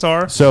Wilde's on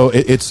guitar? So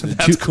it's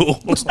That's cool.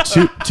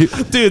 two,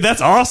 Dude,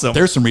 that's awesome.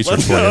 there's some research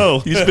Let's for you. go.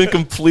 He's been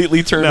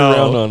completely turned No.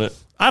 around on it.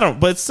 I don't,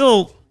 but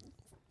still,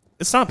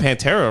 it's not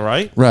Pantera,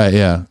 right? Right,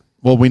 yeah.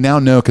 Well, we now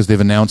know because they've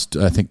announced,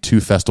 I think,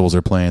 2 festivals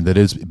they're playing that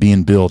is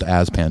being billed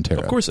as Pantera.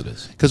 Of course it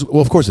is. Because,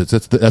 well, of course it's.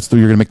 That's the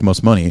you're going to make the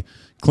most money.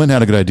 Clint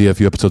had a good idea a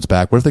few episodes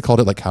back. What if they called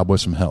it like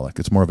Cowboys from Hell? Like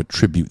it's more of a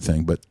tribute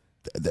thing, but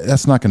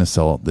that's not going to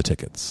sell the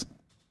tickets.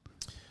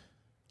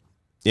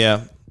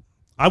 Yeah.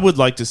 I would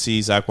like to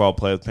see Zach Wilde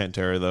play with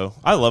Pantera, though.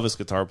 I love his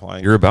guitar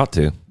playing. You're about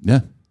to.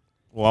 Yeah.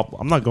 Well,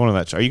 I'm not going to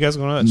that show. Are you guys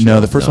going to that show?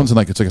 No, the first one's in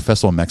like, it's like a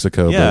festival in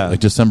Mexico, Yeah. but like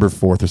December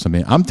 4th or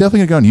something. I'm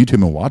definitely going to go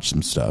on YouTube and watch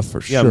some stuff for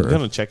Yeah, sure. I'm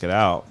going to check it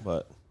out,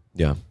 but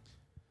Yeah.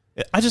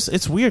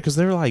 it's weird because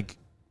they're like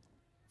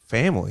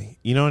family.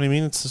 You know what I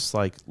mean? It's just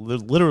like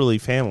literally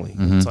family.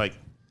 Mm-hmm. It's like,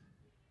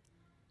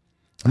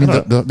 I mean,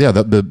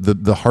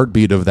 the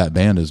heartbeat of that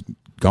band is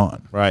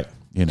gone. right.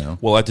 You know?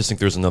 Well, I just think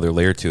there's another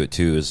layer to it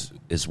too.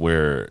 Is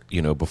where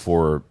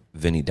before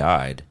Vinny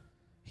died,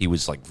 he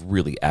was like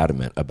really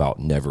adamant about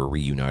never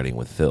reuniting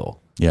with Phil.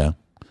 Yeah.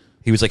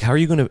 He was like, "How are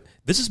you going to?"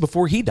 This is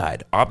before he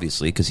died,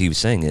 obviously, because he was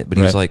saying it. But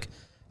he was Right. like,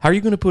 "How are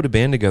you going to put a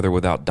band together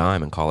without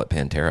Dime and call it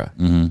Pantera?"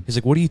 Mm-hmm. He's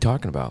like, "What are you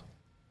talking about?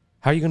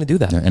 How are you going to do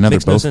that?" Yeah, and now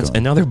Makes they're no both sense. gone.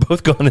 And now they're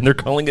both gone, and they're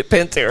calling it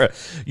Pantera.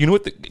 You know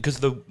what? Because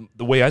the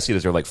way I see it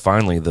is, they're like,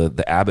 finally,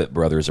 the Abbott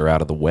brothers are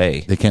out of the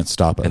way, They can't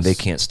stop us. and they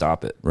can't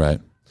stop it. Right.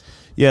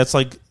 Yeah, it's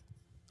like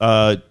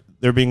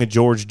there being a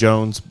George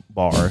Jones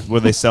bar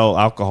where they sell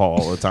alcohol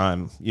all the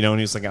time. You know, and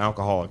he's like an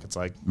alcoholic. It's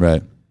like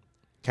Right.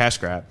 cash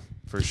grab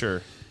for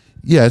sure.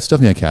 Yeah, it's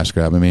definitely a cash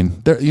grab. I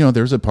mean,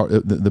 there's a part,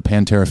 the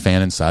Pantera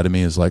fan inside of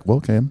me is like, well,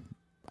 okay,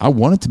 I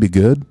want it to be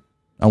good.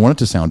 I want it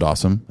to sound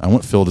awesome. I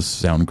want Phil to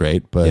sound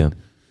great, but Yeah.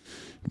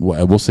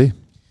 we'll see.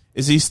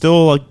 Is he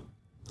still like?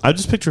 I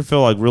just picture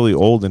Phil like really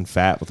old and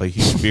fat with a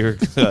huge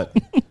beard cut.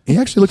 He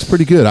actually looks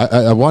pretty good.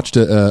 I watched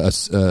a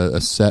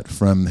set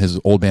from his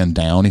old band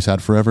Down he's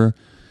had forever,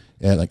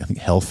 at like I think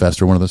Hellfest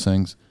or one of those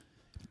things,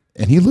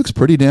 and he looks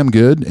pretty damn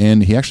good.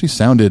 And he actually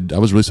sounded. I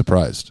was really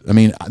surprised. I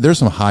mean, there's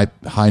some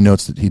high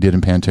notes that he did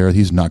in Pantera.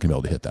 He's not going to be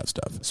able to hit that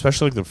stuff.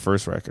 Especially like the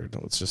first record.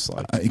 It's just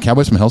like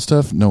Cowboys from Hell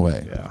stuff, no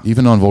way. Yeah.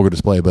 Even on Vulgar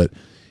Display, but.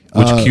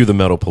 Which Cue the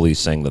Metal Police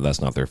saying that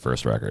that's not their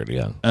first record.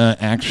 Yeah.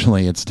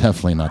 Actually, it's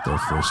definitely not their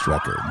first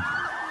record.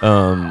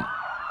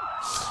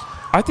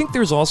 I think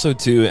there's also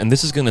too, and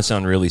this is going to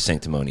sound really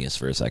sanctimonious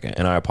for a second,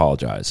 and I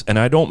apologize, and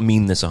I don't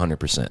mean this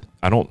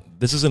 100%.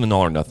 This isn't an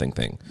all or nothing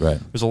thing. Right.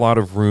 There's a lot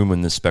of room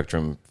in this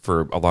spectrum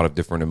for a lot of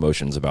different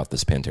emotions about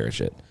this Pantera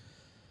shit.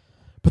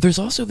 But there's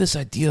also this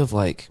idea of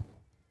like,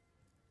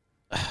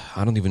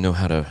 I don't even know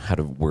how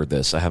to word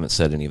this. I haven't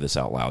said any of this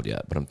out loud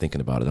yet, but I'm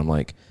thinking about it. I'm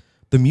like,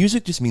 the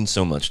music just means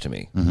so much to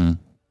me. Mm-hmm.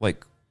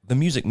 Like the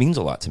music means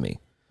a lot to me,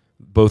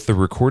 both the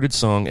recorded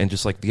song and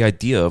just like the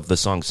idea of the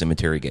song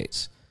 "Cemetery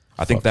Gates."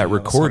 I think that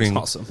recording,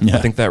 awesome. Yeah.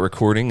 I think that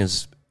recording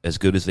is as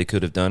good as they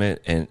could have done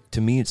it. And to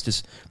me, it's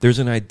just there's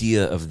an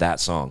idea of that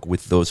song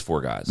with those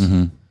four guys,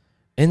 and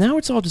now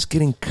it's all just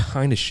getting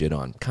kind of shit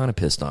on, kind of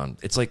pissed on.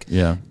 It's like,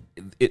 Yeah.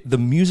 the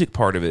music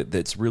part of it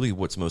that's really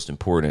what's most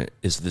important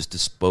is this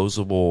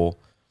disposable.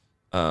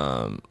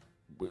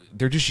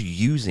 They're just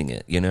using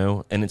it,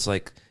 and it's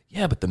like,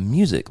 yeah, but the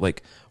music,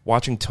 like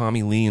watching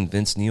Tommy Lee and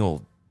Vince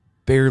Neil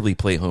barely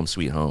play "Home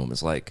Sweet Home"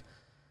 is like,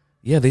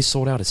 yeah, they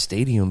sold out a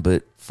stadium,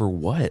 but for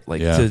what?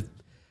 Like Yeah.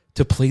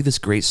 to play this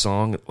great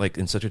song like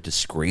in such a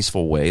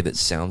disgraceful way that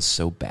sounds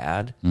so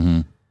bad.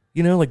 Mm-hmm.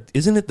 Like,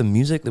 isn't it the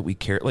music that we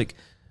care? Like,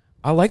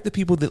 I like the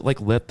people that like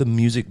let the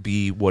music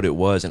be what it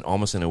was and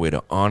almost in a way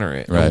to honor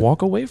it Right. and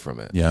walk away from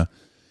it. Yeah.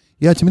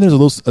 Yeah, to me, there's a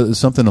little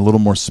something a little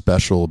more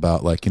special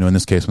about, like, in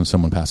this case, when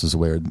someone passes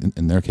away, or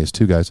in their case,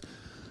 two guys,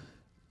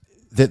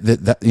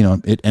 that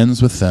it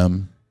ends with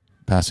them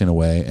passing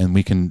away, and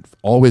we can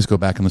always go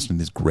back and listen to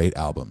these great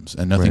albums,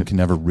 and nothing Right. can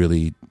ever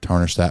really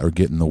tarnish that or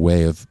get in the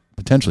way of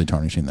potentially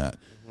tarnishing that.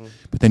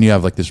 But then you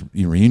have like this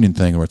reunion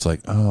thing where it's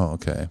like, oh,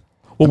 okay.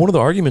 Well, one of the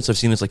arguments I've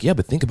seen is like, yeah,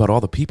 but think about all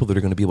the people that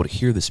are going to be able to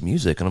hear this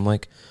music, and I'm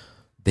like,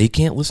 they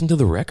can't listen to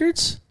the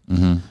records.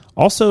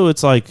 Also,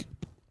 it's like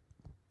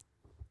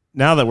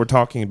now that we're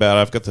talking about,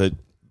 I've got the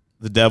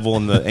devil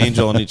and the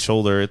angel on each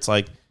shoulder. It's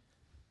like,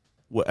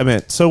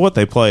 so what?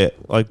 They play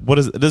it like what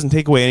is it? Doesn't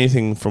take away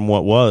anything from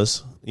what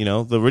was.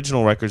 The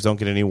original records don't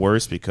get any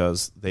worse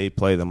because they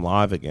play them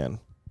live again.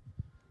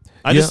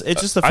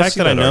 It's just the I fact see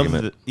that I that know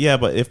argument.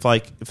 but if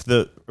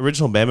the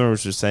original band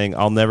members are saying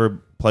I'll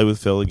never play with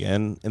Phil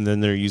again, and then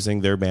they're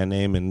using their band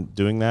name and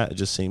doing that, it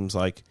just seems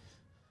like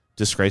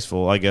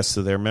disgraceful, I guess,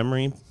 to their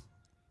memory.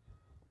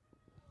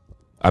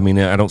 I mean,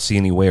 I don't see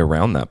any way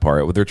around that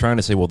part. They're trying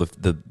to say, well,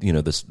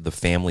 the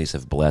families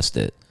have blessed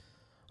it.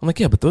 I'm like,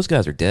 yeah, but those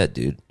guys are dead,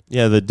 dude.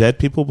 Yeah, the dead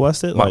people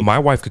blessed it. My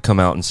wife could come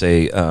out and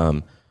say,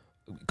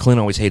 Clint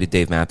always hated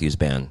Dave Matthews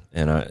Band,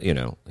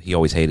 and he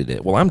always hated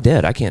it. Well, I'm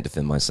dead. I can't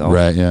defend myself.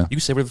 Right? Yeah. You can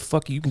say whatever the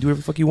fuck you can do whatever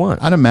the fuck you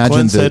want. I'd imagine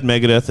Clint said that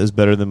Megadeth is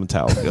better than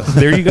Metallica.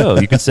 There you go.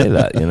 You can say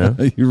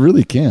that. you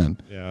really can.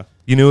 Yeah.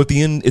 At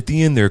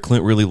the end there,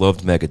 Clint really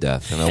loved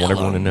Megadeth, and I want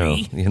everyone to know.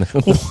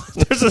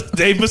 There's a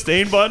Dave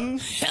Mustaine button.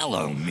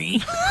 Hello,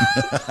 me.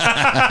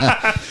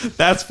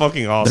 That's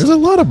fucking awesome. There's a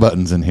lot of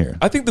buttons in here.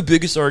 I think the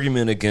biggest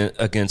argument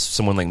against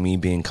someone like me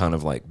being kind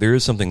of like, there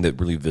is something that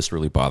really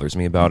viscerally bothers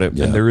me about it,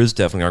 Yeah. and there is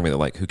definitely an argument that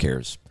like, who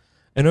cares?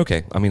 And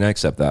okay, I mean, I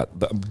accept that.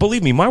 But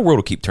believe me, my world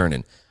will keep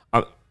turning.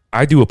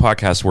 I do a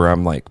podcast where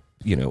I'm like,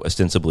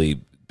 ostensibly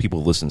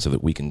people listen so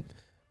that we can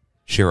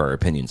share our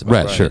opinions about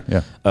it. Right, sure,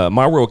 yeah.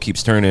 My world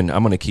keeps turning.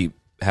 I'm going to keep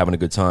having a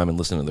good time and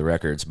listening to the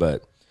records,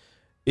 but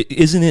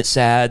isn't it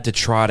sad to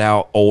trot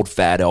out old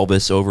fat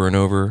Elvis over and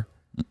over?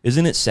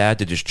 Isn't it sad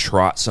to just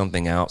trot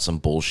something out, some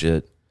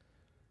bullshit?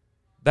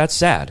 That's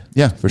sad.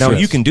 Yeah, for now, sure.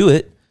 you can do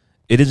it.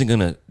 It isn't going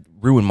to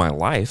ruin my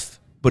life,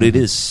 but it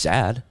is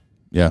sad.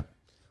 Yeah.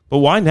 But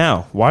why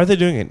now? Why are they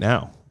doing it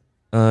now?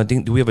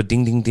 Do we have a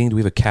ding, ding, ding? Do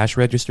we have a cash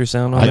register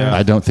sound on there?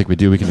 I don't think we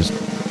do. We can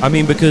just... I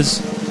mean,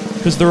 because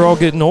they're all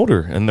getting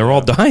older and they're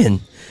all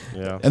dying.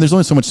 Yeah. And there's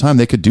only so much time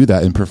they could do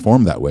that and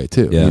perform that way,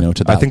 too.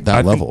 To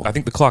that level. I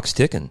think the clock's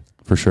ticking.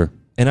 For sure.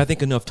 And I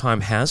think enough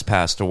time has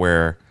passed to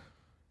where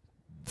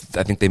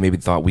I think they maybe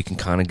thought we can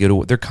kind of get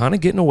away. They're kind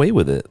of getting away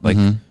with it. Like,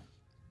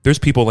 there's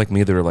people like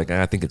me that are like,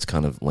 I think it's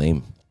kind of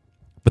lame.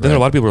 But then there are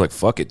a lot of people who are like,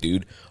 fuck it,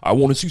 dude. I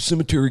want to see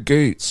Cemetery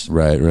Gates.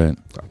 Right.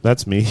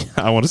 That's me.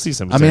 I want to see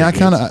some. I mean, I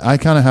kind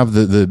of have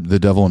the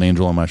devil and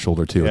angel on my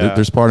shoulder, too. Yeah.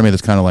 There's part of me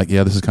that's kind of like,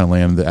 yeah, this is kind of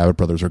lame. The Abbott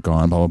brothers are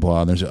gone, blah, blah,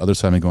 blah. And there's the other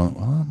side of me going,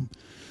 well,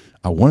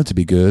 I want it to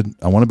be good.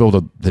 I want to be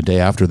able to, the day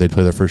after they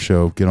play their first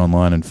show, get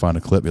online and find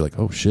a clip, be like,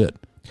 oh, shit.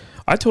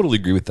 I totally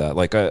agree with that.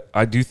 Like,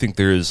 I do think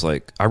there is,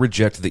 like, I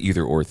reject the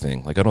either or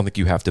thing. Like, I don't think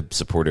you have to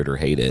support it or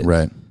hate it.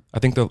 Right. I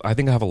think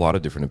I have a lot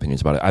of different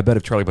opinions about it. I bet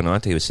if Charlie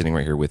Benante was sitting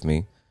right here with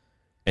me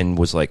and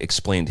was like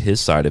explained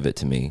his side of it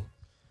to me,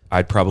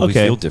 I'd probably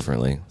feel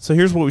differently. So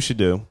here's what we should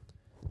do.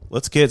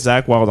 Let's get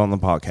Zach Wild on the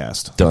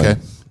podcast. Done.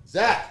 Okay.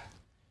 Zach,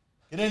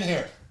 get in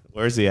here.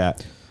 Where's he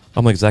at?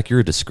 I'm like, Zach, you're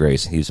a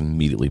disgrace. He just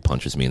immediately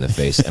punches me in the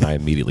face, and I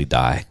immediately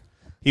die.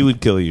 He would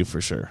kill you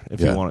for sure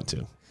if Yeah. he wanted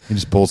to. He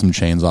just pulls some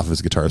chains off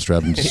his guitar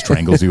strap and just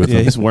strangles you with Yeah,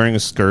 them. he's wearing a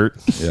skirt,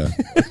 Yeah.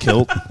 a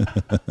kilt.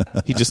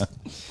 He just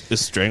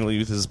strangles you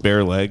with his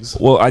bare legs.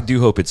 Well, I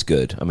do hope it's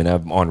good. I mean,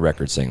 I'm on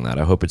record saying that.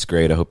 I hope it's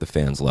great. I hope the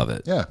fans love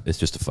it. Yeah. It's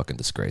just a fucking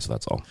disgrace.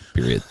 That's all.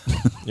 Period.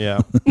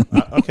 Yeah.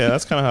 Okay,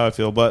 that's kind of how I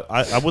feel. But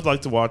I would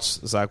like to watch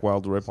Zach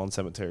Wild rip on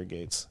Cemetery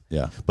Gates.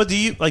 Yeah. But do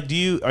you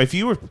if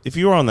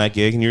you were on that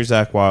gig and you're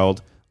Zach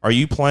Wild, are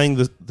you playing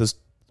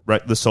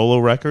the solo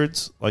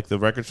records, like the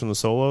records from the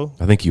solo?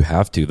 I think you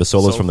have to. The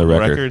solos from the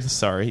record.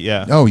 Sorry,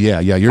 yeah. Oh, yeah.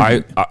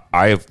 Yeah.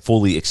 I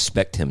fully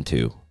expect him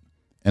to.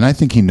 And I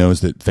think he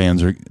knows that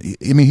fans are.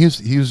 I mean, he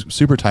was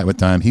super tight with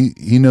Dime.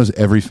 He knows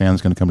every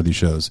fan's going to come to these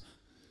shows,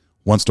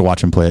 wants to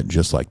watch him play it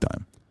just like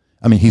Dime.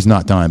 I mean, he's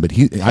not Dime, but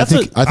I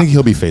think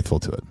he'll be faithful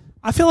to it.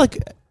 I feel like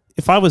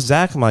if I was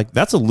Zach, I'm like,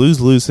 that's a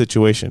lose-lose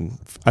situation.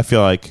 I feel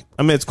like,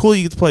 I mean, it's cool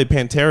you get to play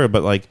Pantera,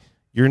 but like,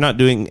 you're not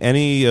doing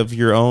any of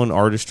your own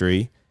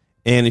artistry.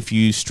 And if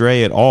you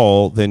stray at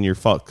all, then you're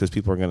fucked because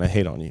people are going to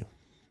hate on you.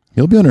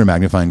 He'll be under a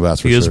magnifying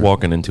glass for He sure. is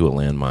walking into a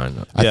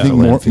landmine. I think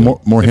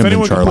more him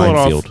than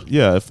Charlie.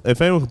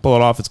 If anyone can pull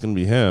it off, it's going to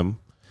be him.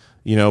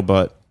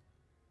 But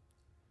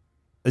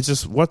it's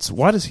just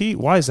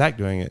why is Zach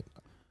doing it?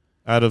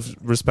 Out of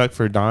respect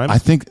for Dime? I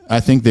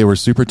think they were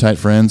super tight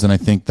friends, and I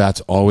think that's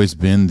always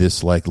been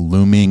this like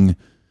looming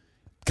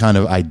kind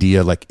of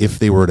idea. Like if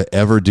they were to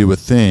ever do a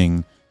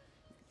thing,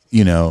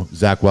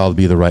 Zach Wild would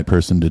be the right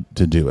person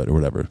to do it or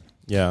whatever.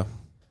 Yeah.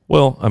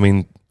 Well, I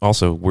mean,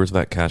 also, where's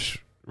that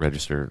cash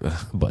register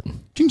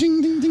button? Ding,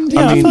 ding, ding, ding, ding.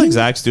 I feel like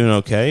Zach's doing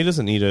okay. He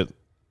doesn't need to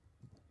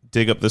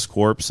dig up this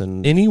corpse.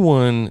 And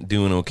Anyone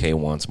doing okay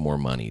wants more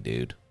money,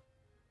 dude.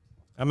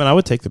 I mean, I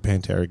would take the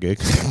Pantera gig.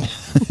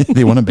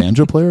 They want a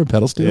banjo player, a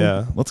pedal steel?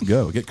 Yeah. Let's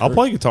go. Get I'll Kurt.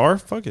 play guitar.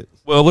 Fuck it.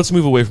 Well, let's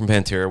move away from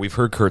Pantera. We've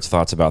heard Kurt's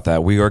thoughts about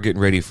that. We are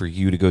getting ready for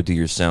you to go do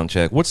your sound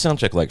check. What's sound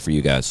check like for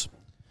you guys?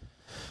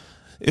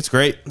 It's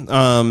great.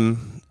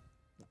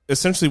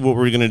 Essentially, what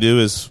we're going to do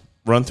is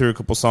run through a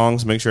couple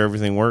songs, make sure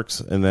everything works,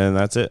 and then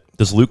that's it.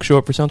 Does Luke show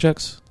up for sound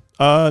checks?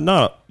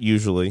 Not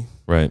usually.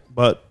 Right.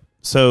 But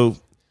so,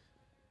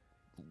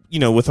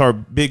 with our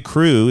big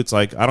crew, it's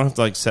like I don't have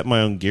to like set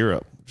my own gear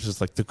up, which is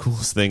like the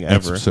coolest thing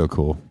ever. That's so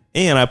cool.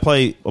 And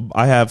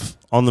I have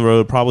on the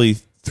road probably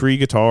 3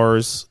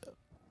 guitars,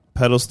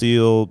 pedal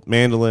steel,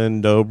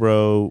 mandolin,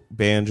 dobro,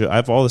 banjo. I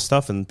have all this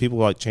stuff, and people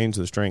like change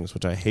the strings,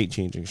 which I hate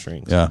changing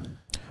strings. Yeah.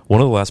 One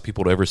of the last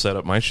people to ever set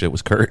up my shit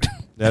was Kurt.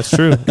 That's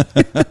true.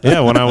 Yeah,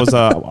 when I was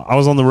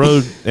on the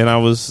road and I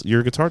was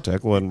your guitar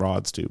tech, well, and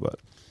Rod's too, but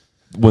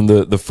When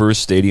the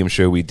first stadium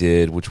show we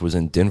did, which was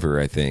in Denver,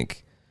 I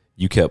think,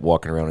 you kept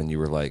walking around and you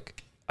were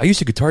like, I used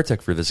to guitar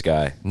tech for this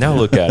guy. Now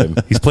look at him.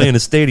 He's playing a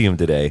stadium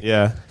today.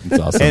 Yeah. It's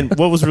awesome. And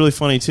what was really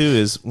funny, too,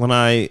 is when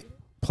I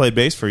played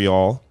bass for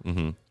y'all,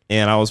 and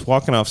I was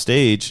walking off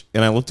stage,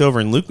 and I looked over,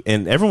 and Luke,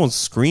 and everyone's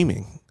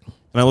screaming.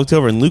 And I looked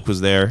over, and Luke was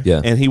there,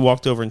 Yeah. and he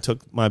walked over and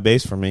took my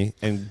bass from me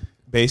and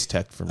bass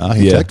tech from me.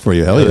 He teched for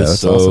you. Hell That yeah. is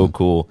That's so awesome.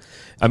 cool.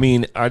 I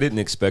mean, I didn't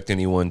expect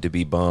anyone to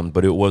be bummed,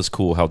 but it was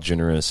cool how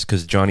generous,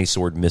 because Johnny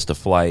Sword missed a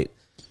flight.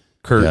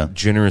 Kurt Yeah.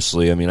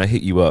 generously, I mean, I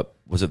hit you up.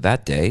 Was it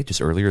that day?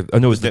 Just earlier? Oh,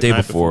 no, it was the day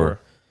night before.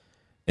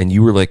 And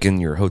you were like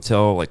in your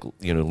hotel, like,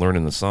 you know,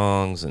 learning the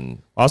songs.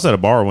 And I was at a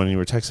bar when you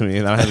were texting me,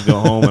 and I had to go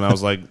home, and I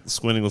was like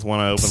squinting with one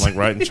eye open, like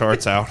writing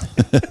charts out.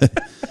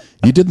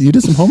 You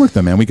did some homework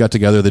though, man. We got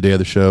together the day of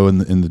the show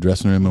in the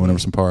dressing room and went over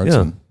some parts.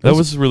 yeah, and that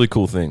was a really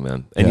cool thing,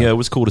 man. And Yeah. yeah, it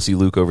was cool to see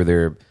Luke over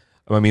there.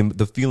 I mean,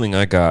 the feeling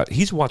I got,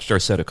 he's watched our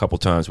set a couple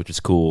times, which is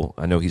cool.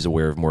 I know he's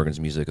aware of Morgan's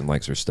music and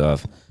likes her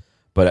stuff.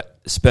 But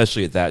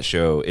especially at that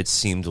show, it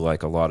seemed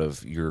like a lot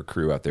of your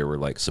crew out there were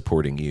like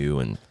supporting you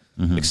and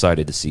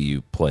excited to see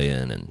you play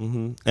in.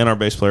 And And our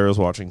bass player was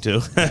watching, too.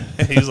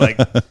 He was like,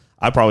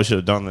 I probably should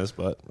have done this,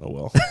 but oh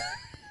well.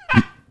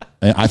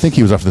 And I think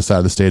he was off to the side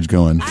of the stage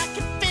going, I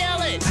can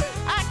feel it.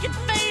 I can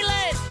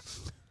feel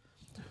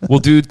it. well,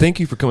 dude, thank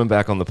you for coming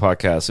back on the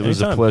podcast. It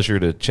was a Anytime. pleasure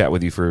to chat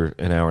with you for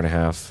an hour and a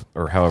half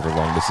or however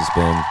long this has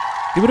been.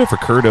 Give it up for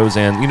Kurt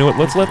Ozan. You know what?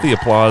 Let's let the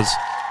applause.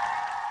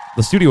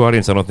 The studio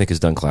audience, I don't think, is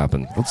done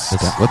clapping. let's stack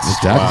this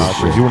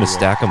Do shit. you want to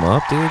stack them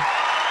up, dude?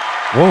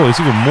 Whoa, there's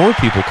even more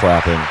people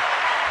clapping.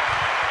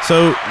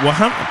 So,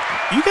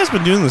 you guys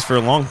been doing this for a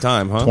long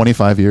time, huh?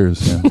 25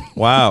 years. Yeah.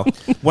 Wow.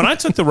 When I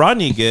took the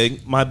Rodney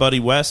gig, my buddy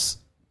Wes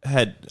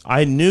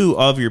I knew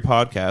of your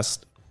podcast.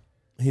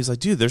 He's like,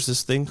 dude, there's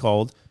this thing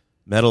called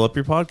Metal Up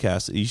Your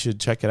Podcast. You should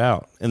check it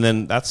out. And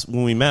then that's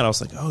when we met. I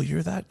was like, oh,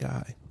 you're that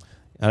guy.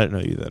 I didn't know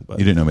you then, but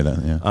You didn't know me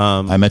then, yeah.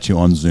 I met you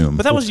on Zoom.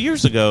 but that was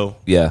years ago.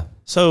 Yeah,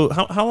 So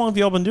how long have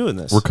y'all been doing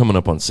this? we're coming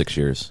up on 6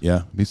 years.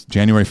 Yeah.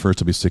 January 1st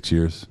will be 6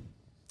 years.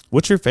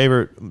 What's your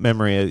favorite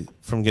memory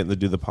from getting to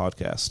do the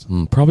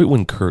podcast? Probably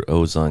when Kurt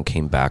Ozan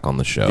came back on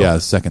the show. Yeah, the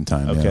second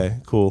time. Okay, Yeah.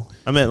 cool.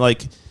 I meant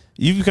like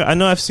I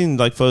know I've seen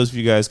like photos of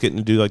you guys getting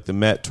to do like the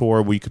Met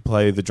tour where you could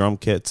play the drum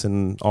kits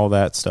and all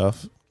that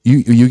stuff.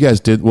 You guys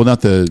did well,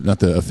 not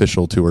the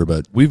official tour,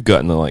 but We've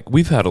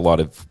had a lot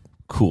of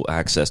cool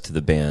access to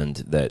the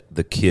band that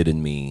the kid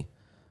in me,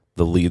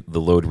 the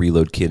load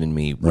reload kid in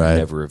me would Right.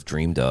 never have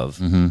dreamed of.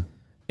 Mm-hmm.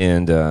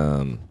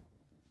 And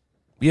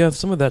yeah,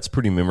 some of that's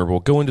pretty memorable.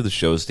 Going to the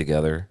shows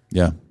together.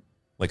 yeah.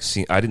 Like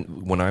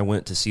when I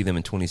went to see them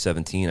in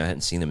 2017, I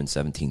hadn't seen them in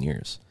 17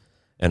 years.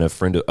 And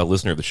a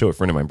listener of the show, a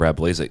friend of mine, Brad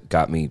Blazek,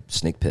 got me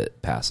Snake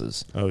Pit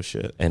passes. Oh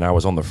shit. And I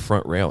was on the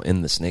front rail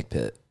in the Snake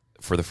Pit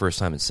for the first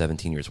time in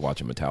 17 years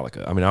watching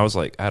Metallica. I mean, I was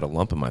like, I had a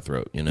lump in my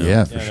throat, you know?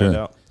 Yeah, for Yeah, sure. no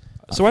doubt.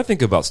 So I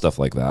think about stuff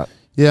like that.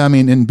 Yeah, I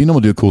mean, and being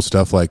able to do cool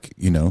stuff like,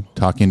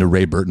 talking to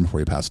Ray Burton before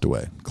he passed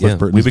away. Cliff Yeah,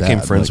 Burton's we became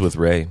dad, friends like- with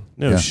Ray.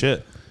 No Yeah.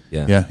 shit.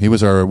 Yeah. Yeah, he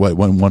was our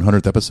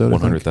 100th episode. I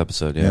think? 100th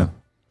episode, yeah. Yeah.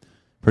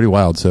 Pretty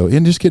wild. So,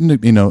 and just getting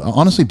to,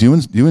 honestly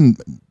doing,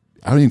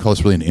 I don't even call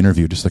this really an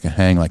interview, just like a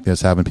hang like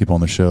this, having people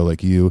on the show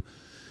like you,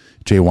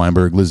 Jay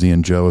Weinberg, Lizzie,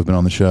 and Joe have been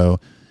on the show.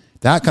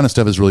 That kind of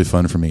stuff is really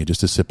fun for me, just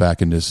to sit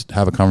back and just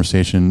have a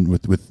conversation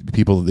with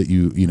people that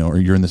or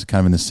you're in this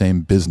kind of in the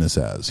same business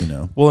as,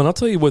 Well, and I'll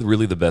tell you what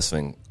really the best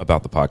thing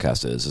about the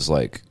podcast is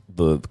like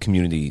the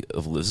community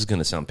of, this is going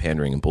to sound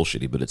pandering and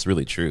bullshitty, but it's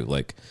really true.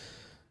 Like,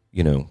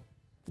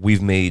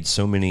 we've made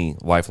so many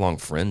lifelong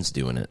friends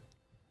doing it.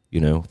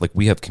 Like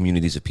we have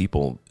communities of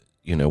people,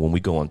 when we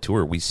go on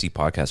tour, we see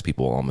podcast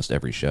people almost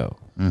every show.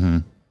 Mm-hmm.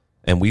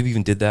 And we've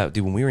even did that,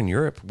 dude, when we were in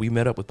Europe, we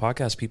met up with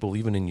podcast people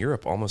even in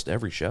Europe almost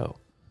every show.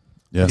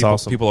 Yeah, People,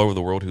 awesome. people all over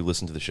the world who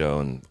listen to the show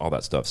and all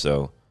that stuff.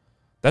 So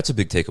that's a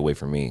big takeaway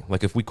for me.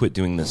 Like if we quit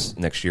doing this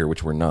next year,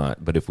 which we're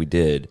not, but if we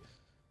did,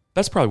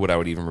 that's probably what I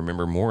would even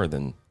remember more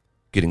than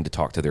getting to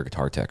talk to their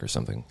guitar tech or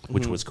something,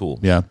 which was cool.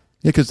 Yeah,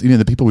 because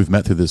the people we've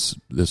met through this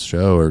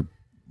show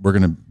they're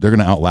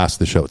gonna outlast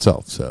the show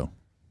itself, so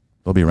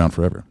they'll be around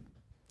forever.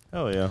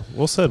 Oh yeah.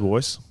 Well said,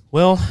 boys.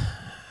 Well,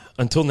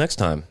 until next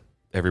time,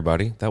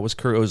 everybody. That was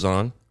Kurt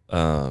Ozan,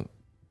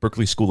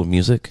 Berklee School of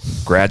Music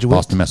graduate,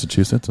 Boston,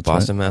 Massachusetts. That's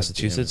Boston, right.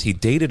 Massachusetts. He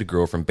dated a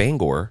girl from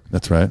Bangor.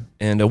 That's right.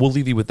 And we'll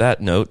leave you with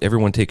that note.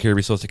 Everyone take care of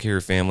yourselves, take care of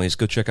your families.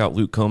 Go check out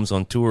Luke Combs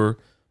on tour.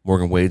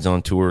 Morgan Wade's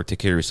on tour. Take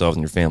care of yourselves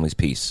and your families.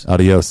 Peace.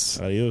 Adios.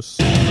 Adios.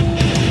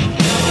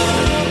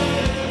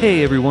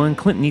 Hey everyone,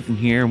 Clinton Ethan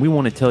here, and we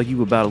want to tell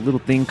you about a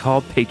little thing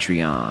called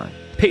Patreon.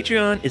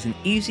 Patreon is an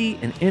easy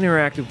and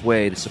interactive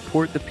way to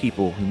support the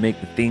people who make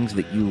the things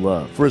that you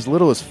love. For as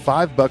little as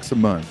 $5 a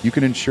month, you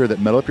can ensure that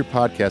Metal Up Your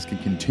Podcast can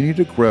continue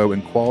to grow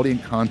in quality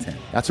and content.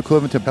 That's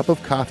equivalent to a cup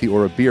of coffee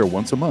or a beer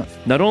once a month.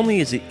 Not only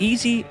is it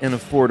easy and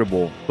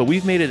affordable, but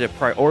we've made it a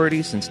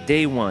priority since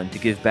day one to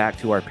give back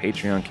to our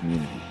Patreon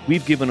community.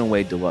 We've given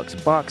away deluxe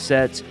box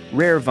sets,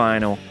 rare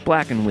vinyl,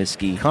 Black and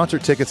Whiskey,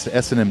 Concert tickets to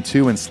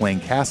S&M2 and Slane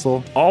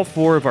Castle. all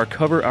 4 of our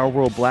Cover Our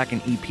World Black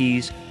and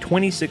EPs,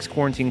 26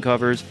 quarantine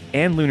covers,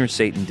 and Lunar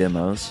Satan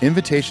demos.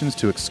 Invitations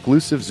to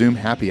exclusive Zoom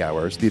happy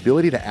hours, the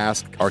ability to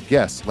ask our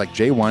guests like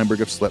Jay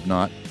Weinberg of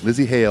Slipknot,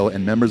 Lizzie Hale,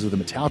 and members of the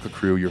Metallica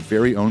crew your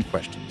very own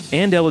questions.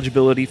 And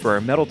eligibility for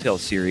our Metal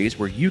Tales series,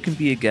 where you can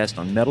be a guest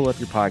on Metal Up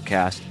Your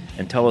Podcast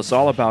and tell us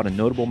all about a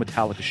notable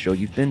Metallica show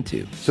you've been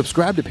to.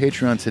 Subscribe to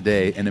Patreon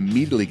today and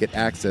immediately get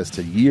access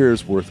to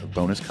years' worth of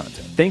bonus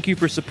content. Thank you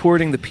for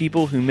supporting the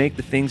people who make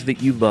the things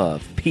that you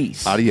love.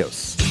 Peace.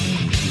 Adios.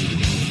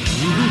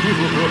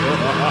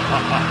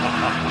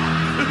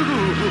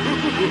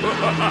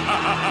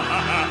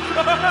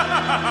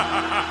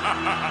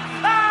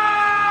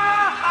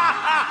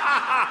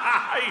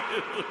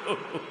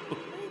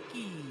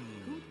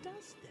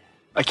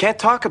 I can't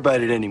talk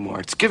about it anymore.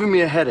 It's giving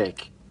me a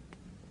headache.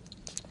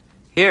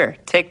 Here,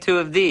 take 2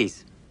 of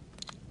these.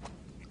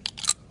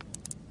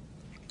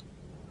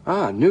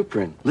 Ah, new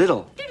print.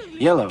 Little,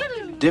 yellow,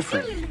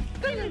 different.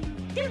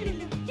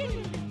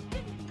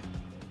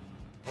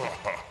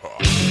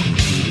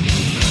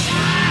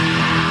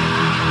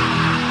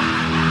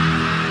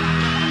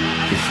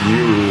 If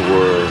you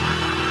were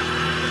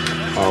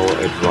our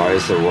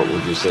advisor, what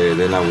would you say?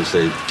 Then I would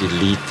say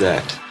delete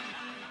that.